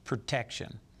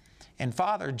protection. And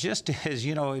Father, just as,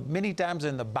 you know, many times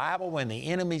in the Bible when the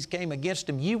enemies came against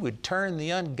them, you would turn the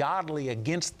ungodly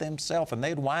against themselves, and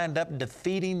they'd wind up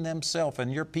defeating themselves,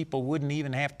 and your people wouldn't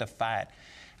even have to fight.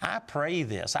 I pray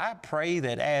this. I pray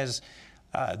that as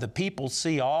the people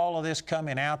see all of this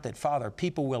coming out, that, Father,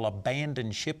 people will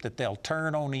abandon ship, that they'll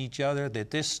turn on each other,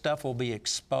 that this stuff will be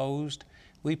exposed.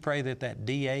 We pray that that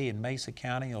DA in Mesa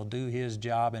County will do his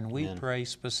job, and we pray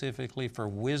specifically for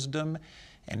wisdom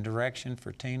and direction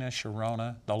for Tina,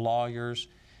 Sharona, the lawyers,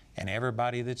 and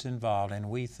everybody that's involved. And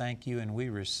we thank you, and we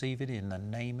receive it in the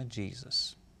name of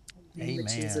Jesus. Name of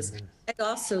Amen. Jesus. I'd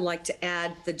also like to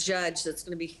add the judge that's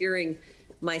going to be hearing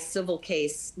my civil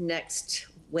case next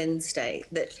Wednesday.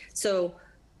 So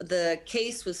the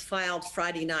case was filed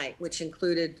Friday night, which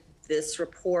included this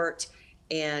report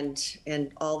and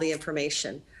all the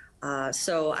information.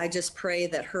 So I just pray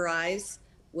that her eyes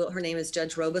her name is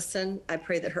Judge Robeson. I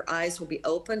pray that her eyes will be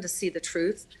open to see the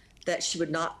truth, that she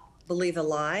would not believe a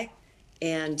lie,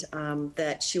 and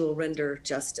that she will render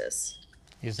justice.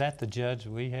 Is that the judge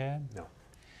we had? No.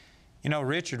 You know,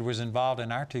 Richard was involved in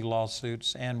our two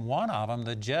lawsuits, and one of them,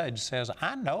 the judge says,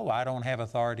 I know I don't have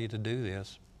authority to do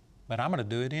this, but I'm going to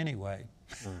do it anyway.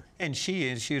 And she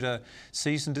issued a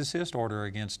cease and desist order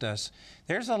against us.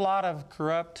 There's a lot of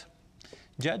corrupt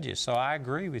judges, so I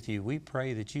agree with you. We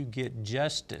pray that you get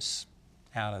justice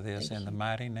out of this in the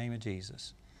mighty name of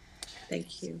Jesus.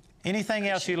 Thank you. Anything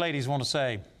else you ladies want to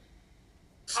say?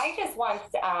 I just want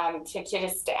to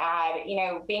just add, you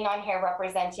know, being on here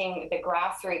representing the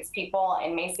grassroots people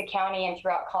in Mesa County and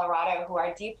throughout Colorado who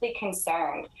are deeply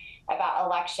concerned about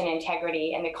election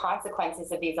integrity and the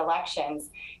consequences of these elections,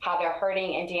 how they're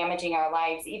hurting and damaging our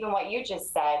lives. Even what you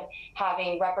just said,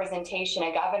 having representation,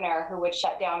 a governor who would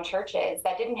shut down churches.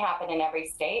 That didn't happen in every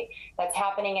state. That's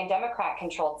happening in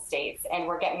Democrat-controlled states. And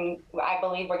I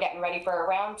believe we're getting ready for a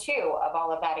round two of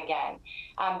all of that again.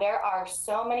 There are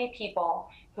so many people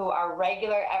who are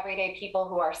regular, everyday people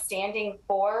who are standing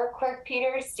for Clerk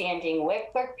Peters, standing with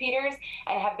Clerk Peters,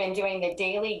 and have been doing the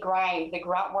daily grind, the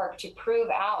grunt work to prove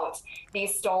out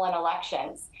these stolen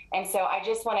elections. And so I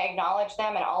just want to acknowledge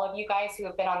them and all of you guys who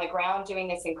have been on the ground doing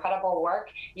this incredible work.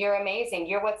 You're amazing.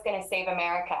 You're what's going to save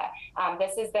America.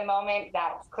 This is the moment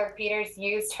that Clerk Peters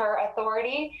used her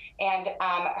authority and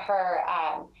her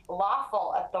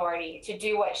lawful authority to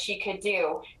do what she could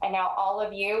do. And now all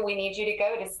of you, we need you to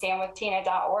go to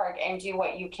standwithtina.org and do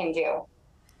what you can do.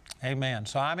 Amen.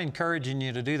 So I'm encouraging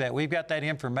you to do that. We've got that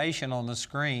information on the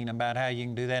screen about how you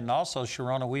can do that. And also,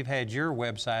 Sharona, we've had your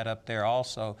website up there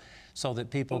also so that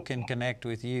people can connect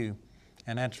with you.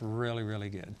 And that's really, really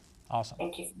good. Awesome.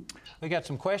 Thank you. We got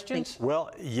some questions? Well,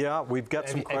 yeah, we've got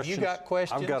some questions. Have you got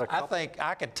questions? I've got a couple.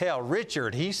 I could tell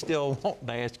Richard, he's still wanting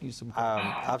to ask you some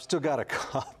questions. I've still got a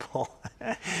couple.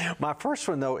 My first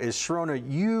one, though, is Sharona,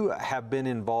 you have been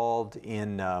involved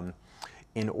in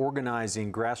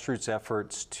organizing grassroots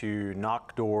efforts to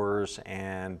knock doors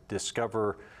and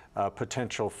discover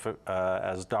potential,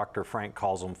 as Dr. Frank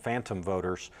calls them, phantom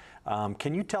voters.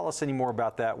 Can you tell us any more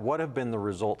about that? What have been the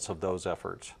results of those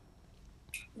efforts?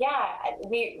 Yeah,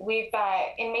 we've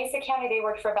in Mesa County, they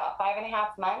worked for about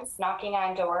 5.5 months knocking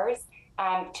on doors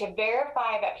to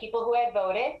verify that people who had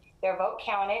voted, their vote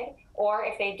counted, or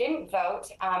if they didn't vote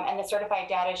and the certified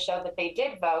data showed that they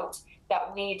did vote,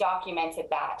 that we documented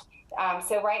that.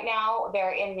 So right now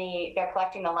they're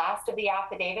collecting the last of the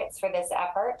affidavits for this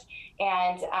effort,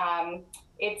 and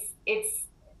it's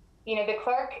you know,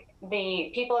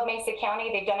 the people of Mesa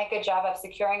County, they've done a good job of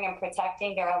securing and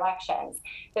protecting their elections.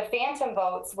 The phantom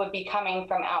votes would be coming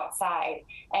from outside.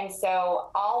 And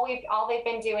so all they've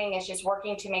been doing is just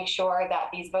working to make sure that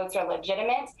these votes are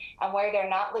legitimate. And where they're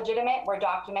not legitimate, we're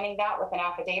documenting that with an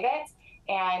affidavit.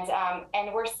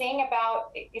 And we're seeing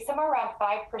about somewhere around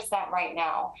 5% right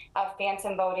now of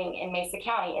phantom voting in Mesa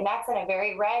County, and that's in a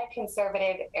very red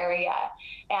conservative area.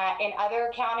 In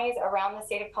other counties around the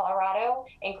state of Colorado,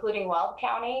 including Weld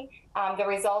County, the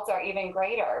results are even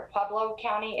greater. Pueblo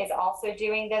County is also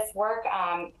doing this work,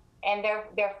 and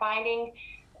they're finding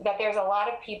that there's a lot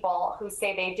of people who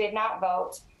say they did not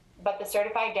vote, but the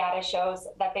certified data shows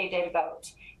that they did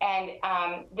vote. And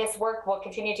this work will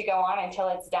continue to go on until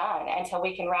it's done, until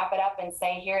we can wrap it up and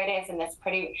say, here it is in this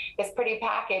pretty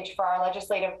package for our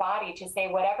legislative body to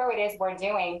say whatever it is we're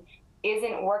doing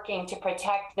isn't working to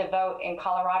protect the vote in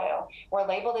Colorado. We're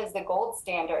labeled as the gold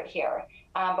standard here,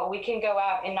 but we can go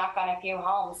out and knock on a few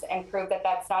homes and prove that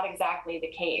that's not exactly the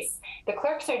case. The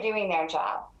clerks are doing their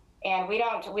job, and we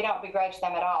don't begrudge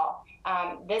them at all.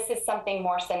 This is something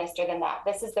more sinister than that.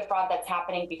 This is the fraud that's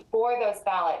happening before those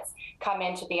ballots come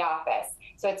into the office.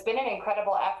 So it's been an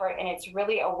incredible effort, and it's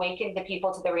really awakened the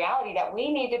people to the reality that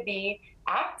we need to be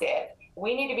active.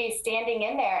 We need to be standing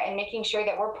in there and making sure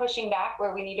that we're pushing back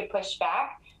where we need to push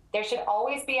back. There should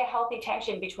always be a healthy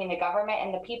tension between the government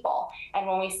and the people. And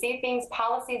when we see things,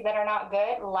 policies that are not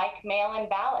good, like mail-in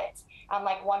ballots,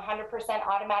 like 100%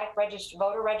 automatic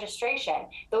voter registration,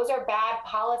 those are bad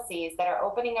policies that are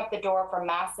opening up the door for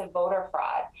massive voter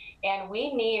fraud. And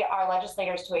we need our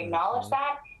legislators to acknowledge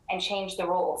that and change the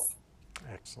rules.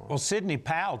 Excellent. Well, Sidney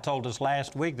Powell told us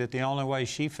last week that the only way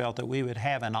she felt that we would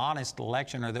have an honest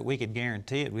election, or that we could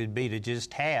guarantee it, would be to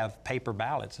just have paper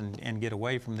ballots and get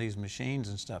away from these machines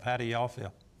and stuff. How do y'all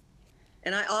feel?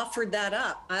 And I offered that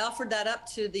up. I offered that up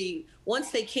to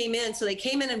once they came in. So they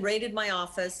came in and raided my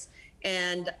office,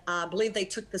 and I believe they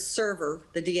took the server,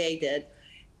 the DA did.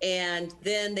 And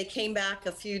then they came back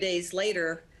a few days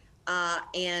later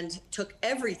and took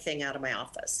everything out of my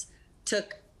office,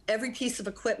 took every piece of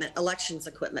equipment, elections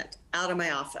equipment, out of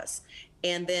my office.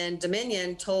 And then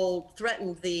Dominion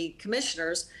threatened the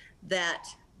commissioners that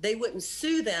they wouldn't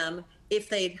sue them if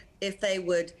they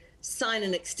would sign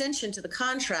an extension to the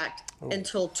contract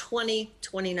until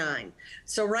 2029.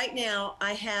 So right now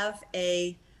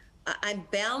I'm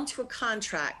bound to a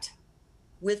contract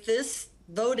with this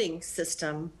voting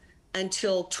system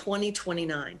until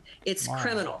 2029. It's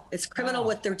criminal. It's criminal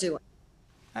what they're doing.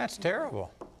 That's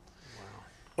terrible.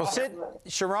 Well,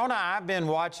 Sharona, I've been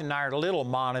watching our little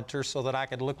monitor so that I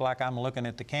could look like I'm looking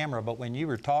at the camera, but when you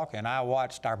were talking, I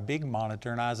watched our big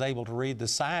monitor and I was able to read the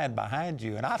sign behind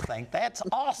you, and I think that's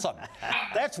awesome.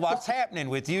 That's what's happening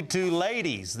with you two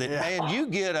ladies, that, man, you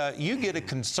get a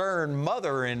concerned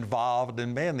mother involved,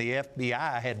 and, man, the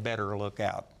FBI had better look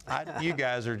out. You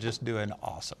guys are just doing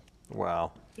awesome.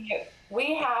 Wow.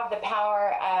 We have the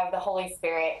power of the Holy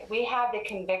Spirit. We have the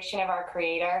conviction of our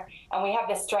Creator, and we have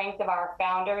the strength of our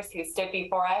founders who stood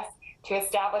before us to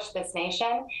establish this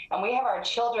nation. And we have our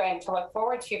children to look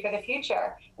forward to for the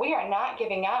future. We are not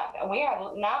giving up, and we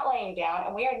are not laying down,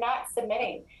 and we are not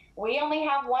submitting. We only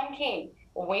have one King.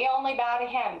 We only bow to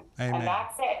Him. Amen. And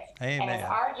that's it. Amen. And it's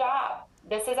our job.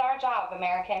 This is our job,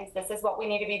 Americans. This is what we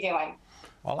need to be doing.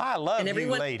 Well, I love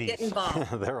you ladies. Get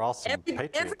involved. They're awesome.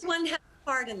 Everyone has a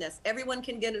part in this. Everyone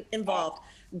can get involved.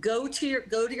 Go to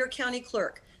your county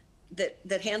clerk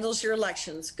that handles your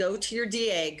elections. Go to your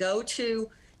DA. Go to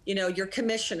your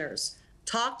commissioners.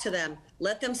 Talk to them.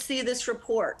 Let them see this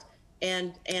report.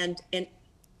 And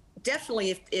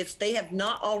definitely, if they have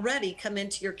not already come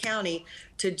into your county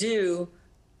to do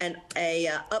a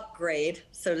upgrade,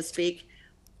 so to speak,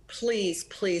 please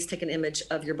take an image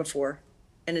of your before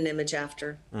and an image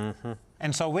after. Mm-hmm.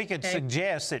 And so we could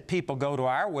suggest that people go to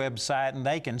our website and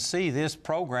they can see this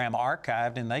program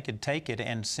archived, and they could take it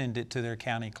and send it to their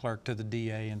county clerk, to the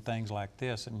DA, and things like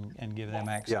this, and give them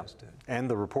access to it. And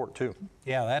the report, too.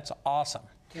 Yeah, that's awesome.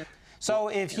 Yeah. So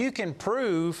if you can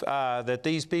prove that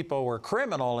these people were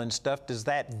criminal and stuff, does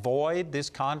that void this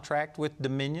contract with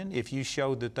Dominion if you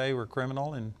showed that they were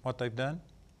criminal in what they've done?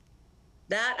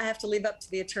 That I have to leave up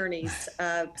to the attorneys.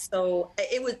 So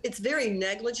it's very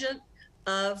negligent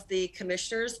of the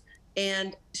commissioners.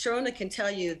 And Sharona can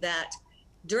tell you that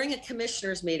during a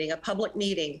commissioners meeting, a public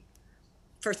meeting,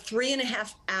 for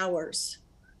 3.5 hours,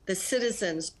 the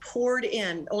citizens poured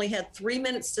in, only had 3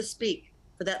 minutes to speak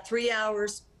for that 3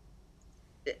 hours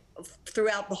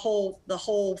throughout the whole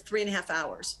 3.5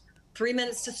 hours, 3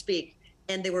 minutes to speak.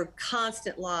 And there were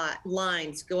constant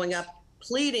lines going up,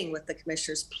 pleading with the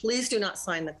commissioners, please do not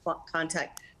sign the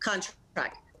contract.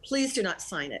 Please do not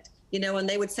sign it. And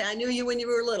they would say, I knew you when you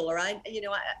were little, or I've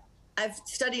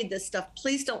studied this stuff.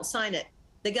 Please don't sign it.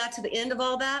 They got to the end of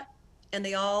all that, and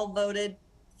they all voted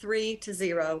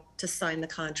 3-0 to sign the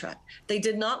contract. They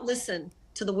did not listen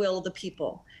to the will of the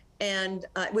people, and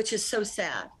which is so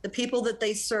sad. The people that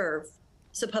they serve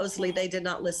Supposedly they did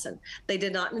not listen. They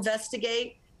did not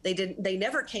investigate. They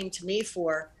never came to me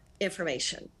for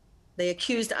information. They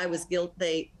accused I was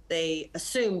guilty. They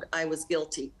assumed I was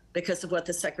guilty because of what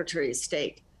the Secretary of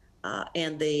State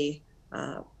and the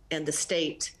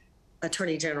state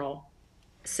attorney general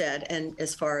said, and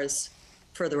as far as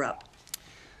further up.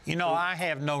 You know, I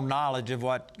have no knowledge of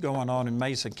what's going on in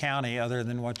Mesa County other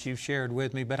than what you've shared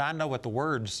with me, but I know what the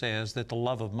Word says, that the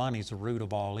love of money is the root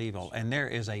of all evil. And there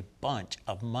is a bunch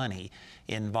of money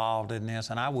involved in this,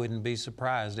 and I wouldn't be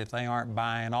surprised if they aren't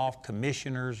buying off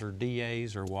commissioners or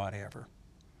DAs or whatever.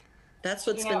 That's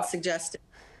what's been suggested.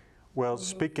 Well,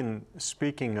 speaking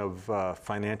of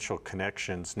financial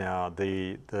connections now,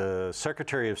 the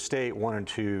Secretary of State wanted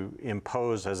to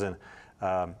impose as an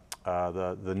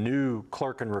the new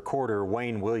clerk and recorder,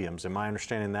 Wayne Williams. Am I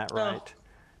understanding that right?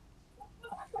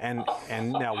 And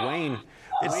now Wayne.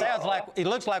 It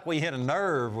looks like we hit a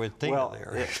nerve with Tina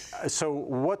there. So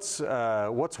what's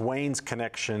Wayne's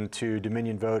connection to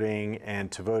Dominion Voting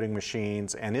and to voting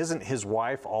machines? And isn't his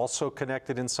wife also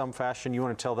connected in some fashion? You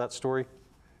want to tell that story?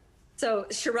 So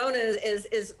Sharona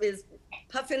is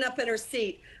puffing up in her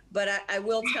seat, but I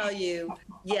will tell you,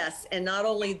 yes, and not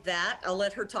only that, I'll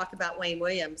let her talk about Wayne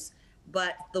Williams,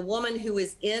 but the woman who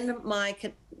is in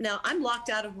now I'm locked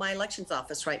out of my elections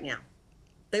office right now.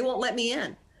 They won't let me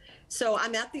in. So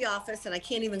I'm at the office and I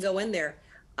can't even go in there.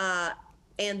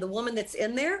 And the woman that's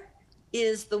in there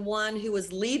is the one who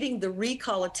was leading the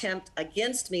recall attempt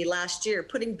against me last year,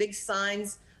 putting big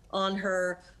signs on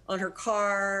her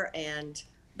car, and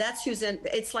that's who's in.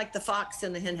 It's like the fox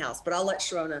in the hen house, but I'll let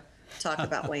Sharona talk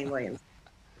about Wayne Williams.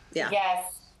 Yeah.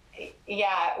 Yes.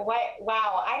 Yeah.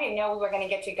 Wow. I didn't know we were going to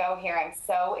get to go here. I'm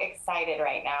so excited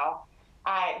right now.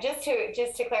 Just to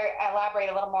elaborate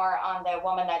a little more on the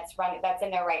woman that's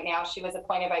in there right now. She was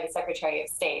appointed by the Secretary of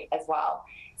State as well.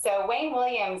 So Wayne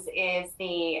Williams is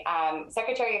the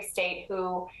Secretary of State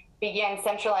who began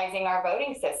centralizing our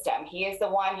voting system. He is the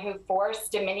one who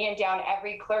forced Dominion down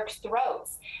every clerk's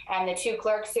throats. And the two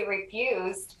clerks who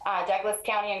refused, Douglas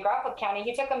County and Garfield County,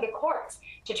 he took them to court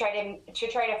to try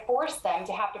to force them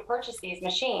to have to purchase these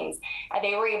machines.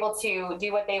 They were able to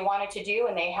do what they wanted to do,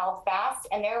 and they held fast.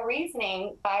 And their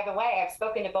reasoning, by the way, I've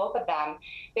spoken to both of them,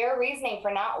 their reasoning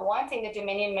for not wanting the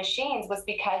Dominion machines was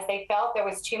because they felt there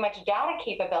was too much data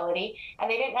capability, and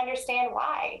they didn't understand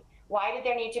why. Why did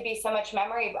there need to be so much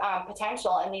memory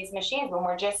potential in these machines when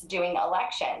we're just doing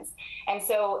elections? And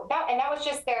so that was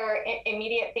just their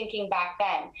immediate thinking back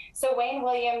then. So Wayne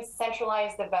Williams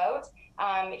centralized the vote.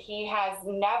 He has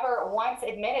never once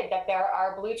admitted that there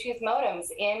are Bluetooth modems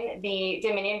in the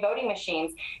Dominion voting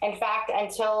machines. In fact,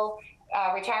 until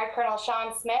retired Colonel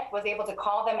Sean Smith was able to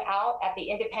call them out at the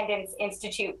Independence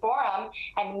Institute Forum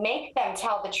and make them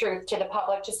tell the truth to the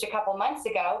public just a couple months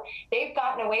ago. They've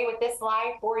gotten away with this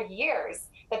lie for years,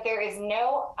 that there is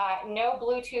no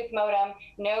Bluetooth modem,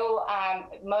 no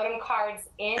modem cards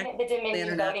in the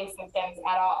Dominion voting systems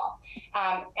at all.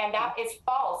 And that is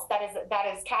false. That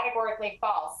is categorically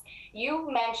false.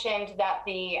 You mentioned that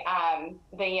the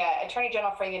Attorney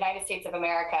General for the United States of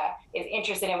America is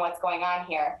interested in what's going on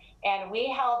here. And we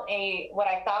held what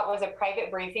I thought was a private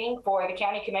briefing for the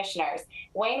county commissioners.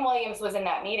 Wayne Williams was in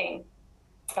that meeting.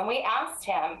 And we asked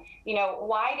him,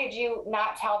 why did you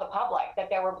not tell the public that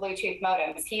there were Bluetooth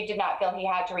modems? He did not feel he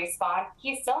had to respond.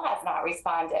 He still has not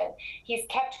responded. He's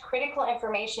kept critical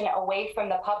information away from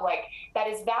the public that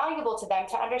is valuable to them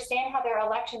to understand how their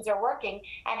elections are working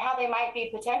and how they might be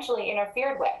potentially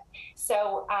interfered with.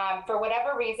 So for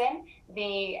whatever reason,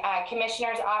 the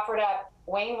commissioners offered up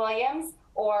Wayne Williams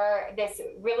or this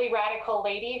really radical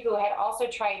lady who had also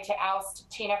tried to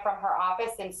oust Tina from her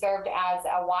office and served as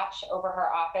a watch over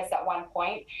her office at one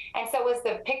point. And so it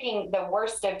was picking the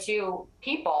worst of two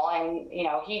people, and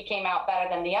he came out better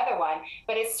than the other one.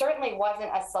 But it certainly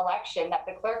wasn't a selection that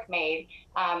the clerk made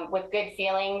with good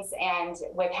feelings and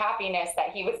with happiness that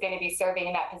he was going to be serving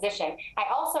in that position. I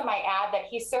also might add that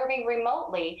he's serving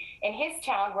remotely in his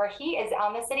town where he is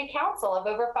on the city council of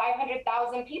over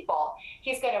 500,000 people.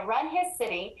 He's going to run his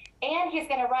city, and he's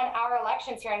going to run our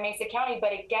elections here in Mesa County,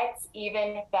 but it gets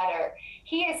even better.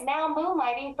 He is now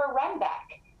moonlighting for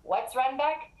Runbeck. What's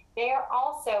Runbeck? They are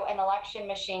also an election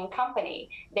machine company.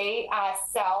 They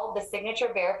sell the signature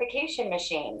verification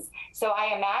machines. So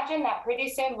I imagine that pretty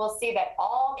soon we'll see that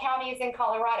all counties in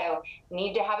Colorado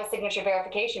need to have a signature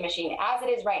verification machine. As it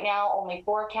is right now, only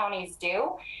 4 counties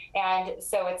do. And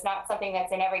so it's not something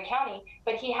that's in every county,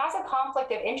 but he has a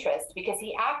conflict of interest because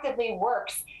he actively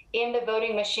works in the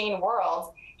voting machine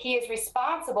world. He is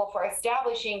responsible for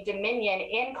establishing Dominion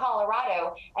in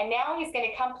Colorado, and now he's going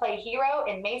to come play hero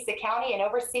in Mesa County and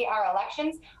oversee oversee our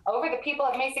elections over the people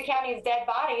of Mesa County's dead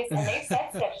bodies, and they've said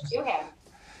such to him.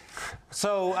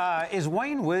 So is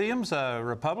Wayne Williams a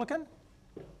Republican?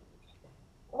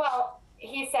 Well,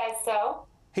 he says so.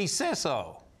 He says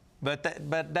so, but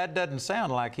that doesn't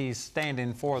sound like he's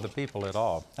standing for the people at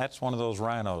all. That's one of those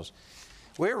rhinos.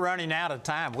 We're running out of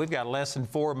time. We've got less than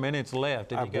 4 minutes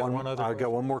left. I've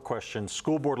got one more question.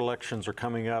 School board elections are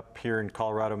coming up here in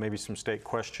Colorado, maybe some state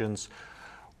questions.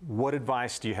 What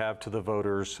advice do you have to the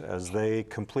voters as they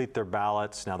complete their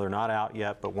ballots? Now, they're not out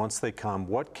yet, but once they come,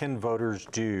 what can voters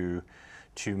do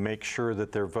to make sure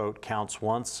that their vote counts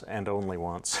once and only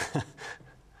once?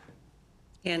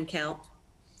 Hand count.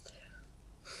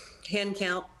 Hand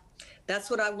count.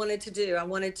 That's what I wanted to do. I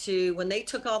wanted to, when they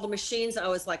took all the machines, I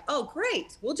was like, oh,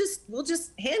 great. We'll just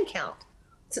hand count.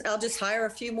 So I'll just hire a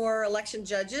few more election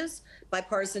judges,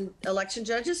 bipartisan election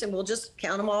judges, and we'll just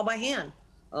count them all by hand.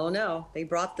 Oh no, they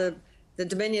brought the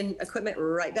Dominion equipment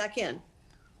right back in.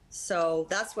 So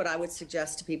that's what I would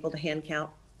suggest to people, to hand count.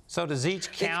 So does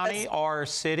each county or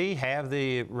city have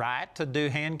the right to do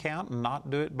hand count and not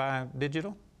do it by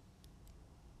digital?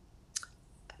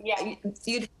 Yeah.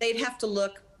 They'd have to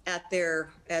look at their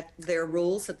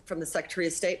rules from the Secretary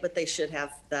of State, but they should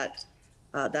have that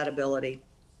ability.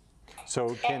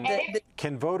 So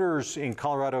can voters in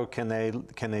Colorado, can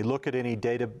they look at any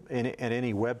data at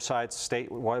any websites, state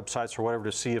websites or whatever,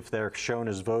 to see if they're shown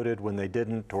as voted when they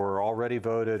didn't or already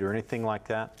voted or anything like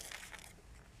that?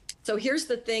 So here's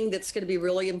the thing that's going to be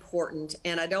really important,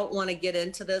 and I don't want to get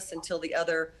into this until the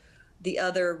other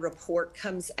report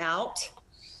comes out,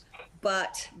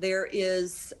 but there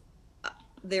is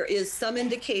some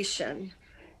indication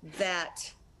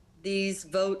that these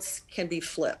votes can be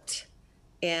flipped.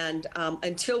 And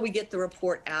until we get the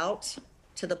report out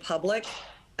to the public,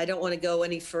 I don't want to go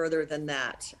any further than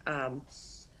that.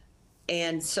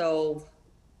 And so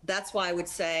that's why I would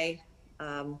say,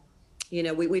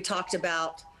 we talked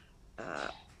about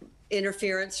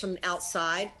interference from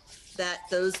outside, that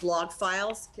those log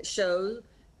files show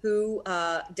who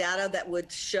data that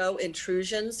would show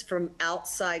intrusions from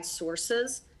outside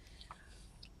sources.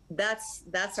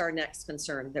 That's our next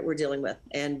concern that we're dealing with,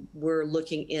 and we're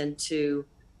looking into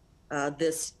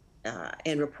this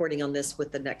and reporting on this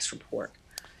with the next report.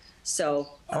 So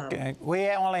okay, we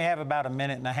only have about 1.5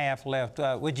 minutes left.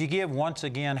 Would you give once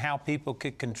again how people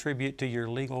could contribute to your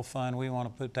legal fund? We want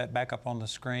to put that back up on the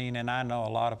screen, and I know a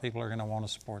lot of people are going to want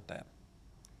to support that.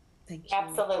 Thank you.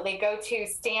 Absolutely. Go to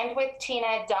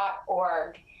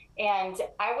standwithtina.org. And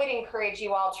I would encourage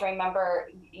you all to remember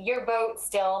your vote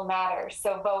still matters.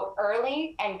 So vote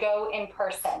early and go in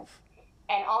person.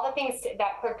 And all the things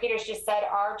that Clerk Peters just said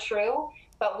are true,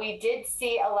 but we did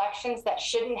see elections that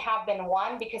shouldn't have been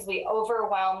won because we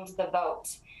overwhelmed the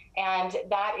vote. And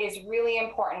that is really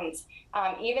important.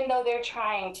 Even though they're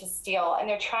trying to steal and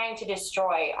they're trying to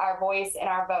destroy our voice and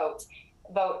our vote,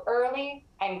 vote early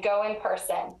and go in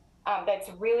person. That's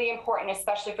really important,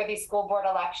 especially for these school board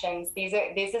elections.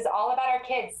 This is all about our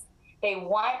kids. They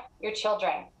want your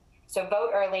children. So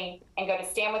vote early and go to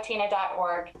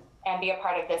standwithtina.org and be a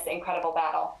part of this incredible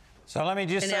battle. So let me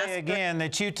just say again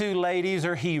that you two ladies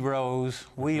are heroes.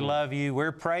 We love you.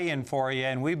 We're praying for you,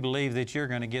 and we believe that you're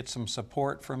going to get some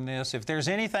support from this. If there's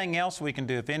anything else we can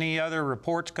do, if any other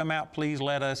reports come out, please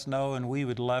let us know, and we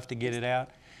would love to get it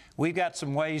out. We've got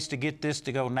some ways to get this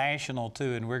to go national,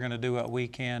 too, and we're going to do what we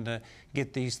can to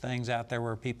get these things out there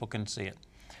where people can see it.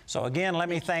 So, again, let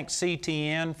me thank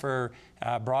CTN for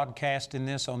broadcasting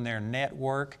this on their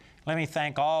network. Let me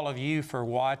thank all of you for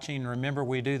watching. Remember,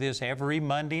 we do this every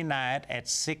Monday night at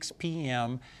 6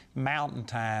 p.m. Mountain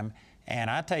Time.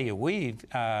 And I tell you, we've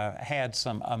had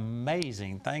some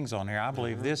amazing things on here. I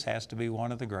believe this has to be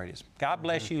one of the greatest. God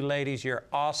bless you, ladies. You're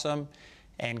awesome.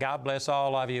 And God bless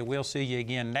all of you. We'll see you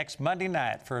again next Monday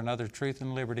night for another Truth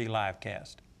and Liberty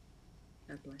livecast.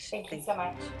 God bless you. Thank you so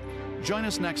much. Join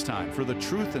us next time for the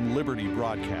Truth and Liberty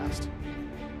broadcast.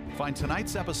 Find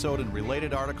tonight's episode and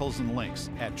related articles and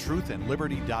links at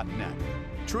truthandliberty.net.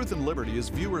 Truth and Liberty is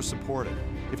viewer supported.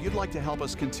 If you'd like to help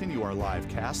us continue our live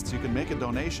casts, you can make a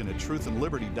donation at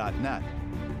truthandliberty.net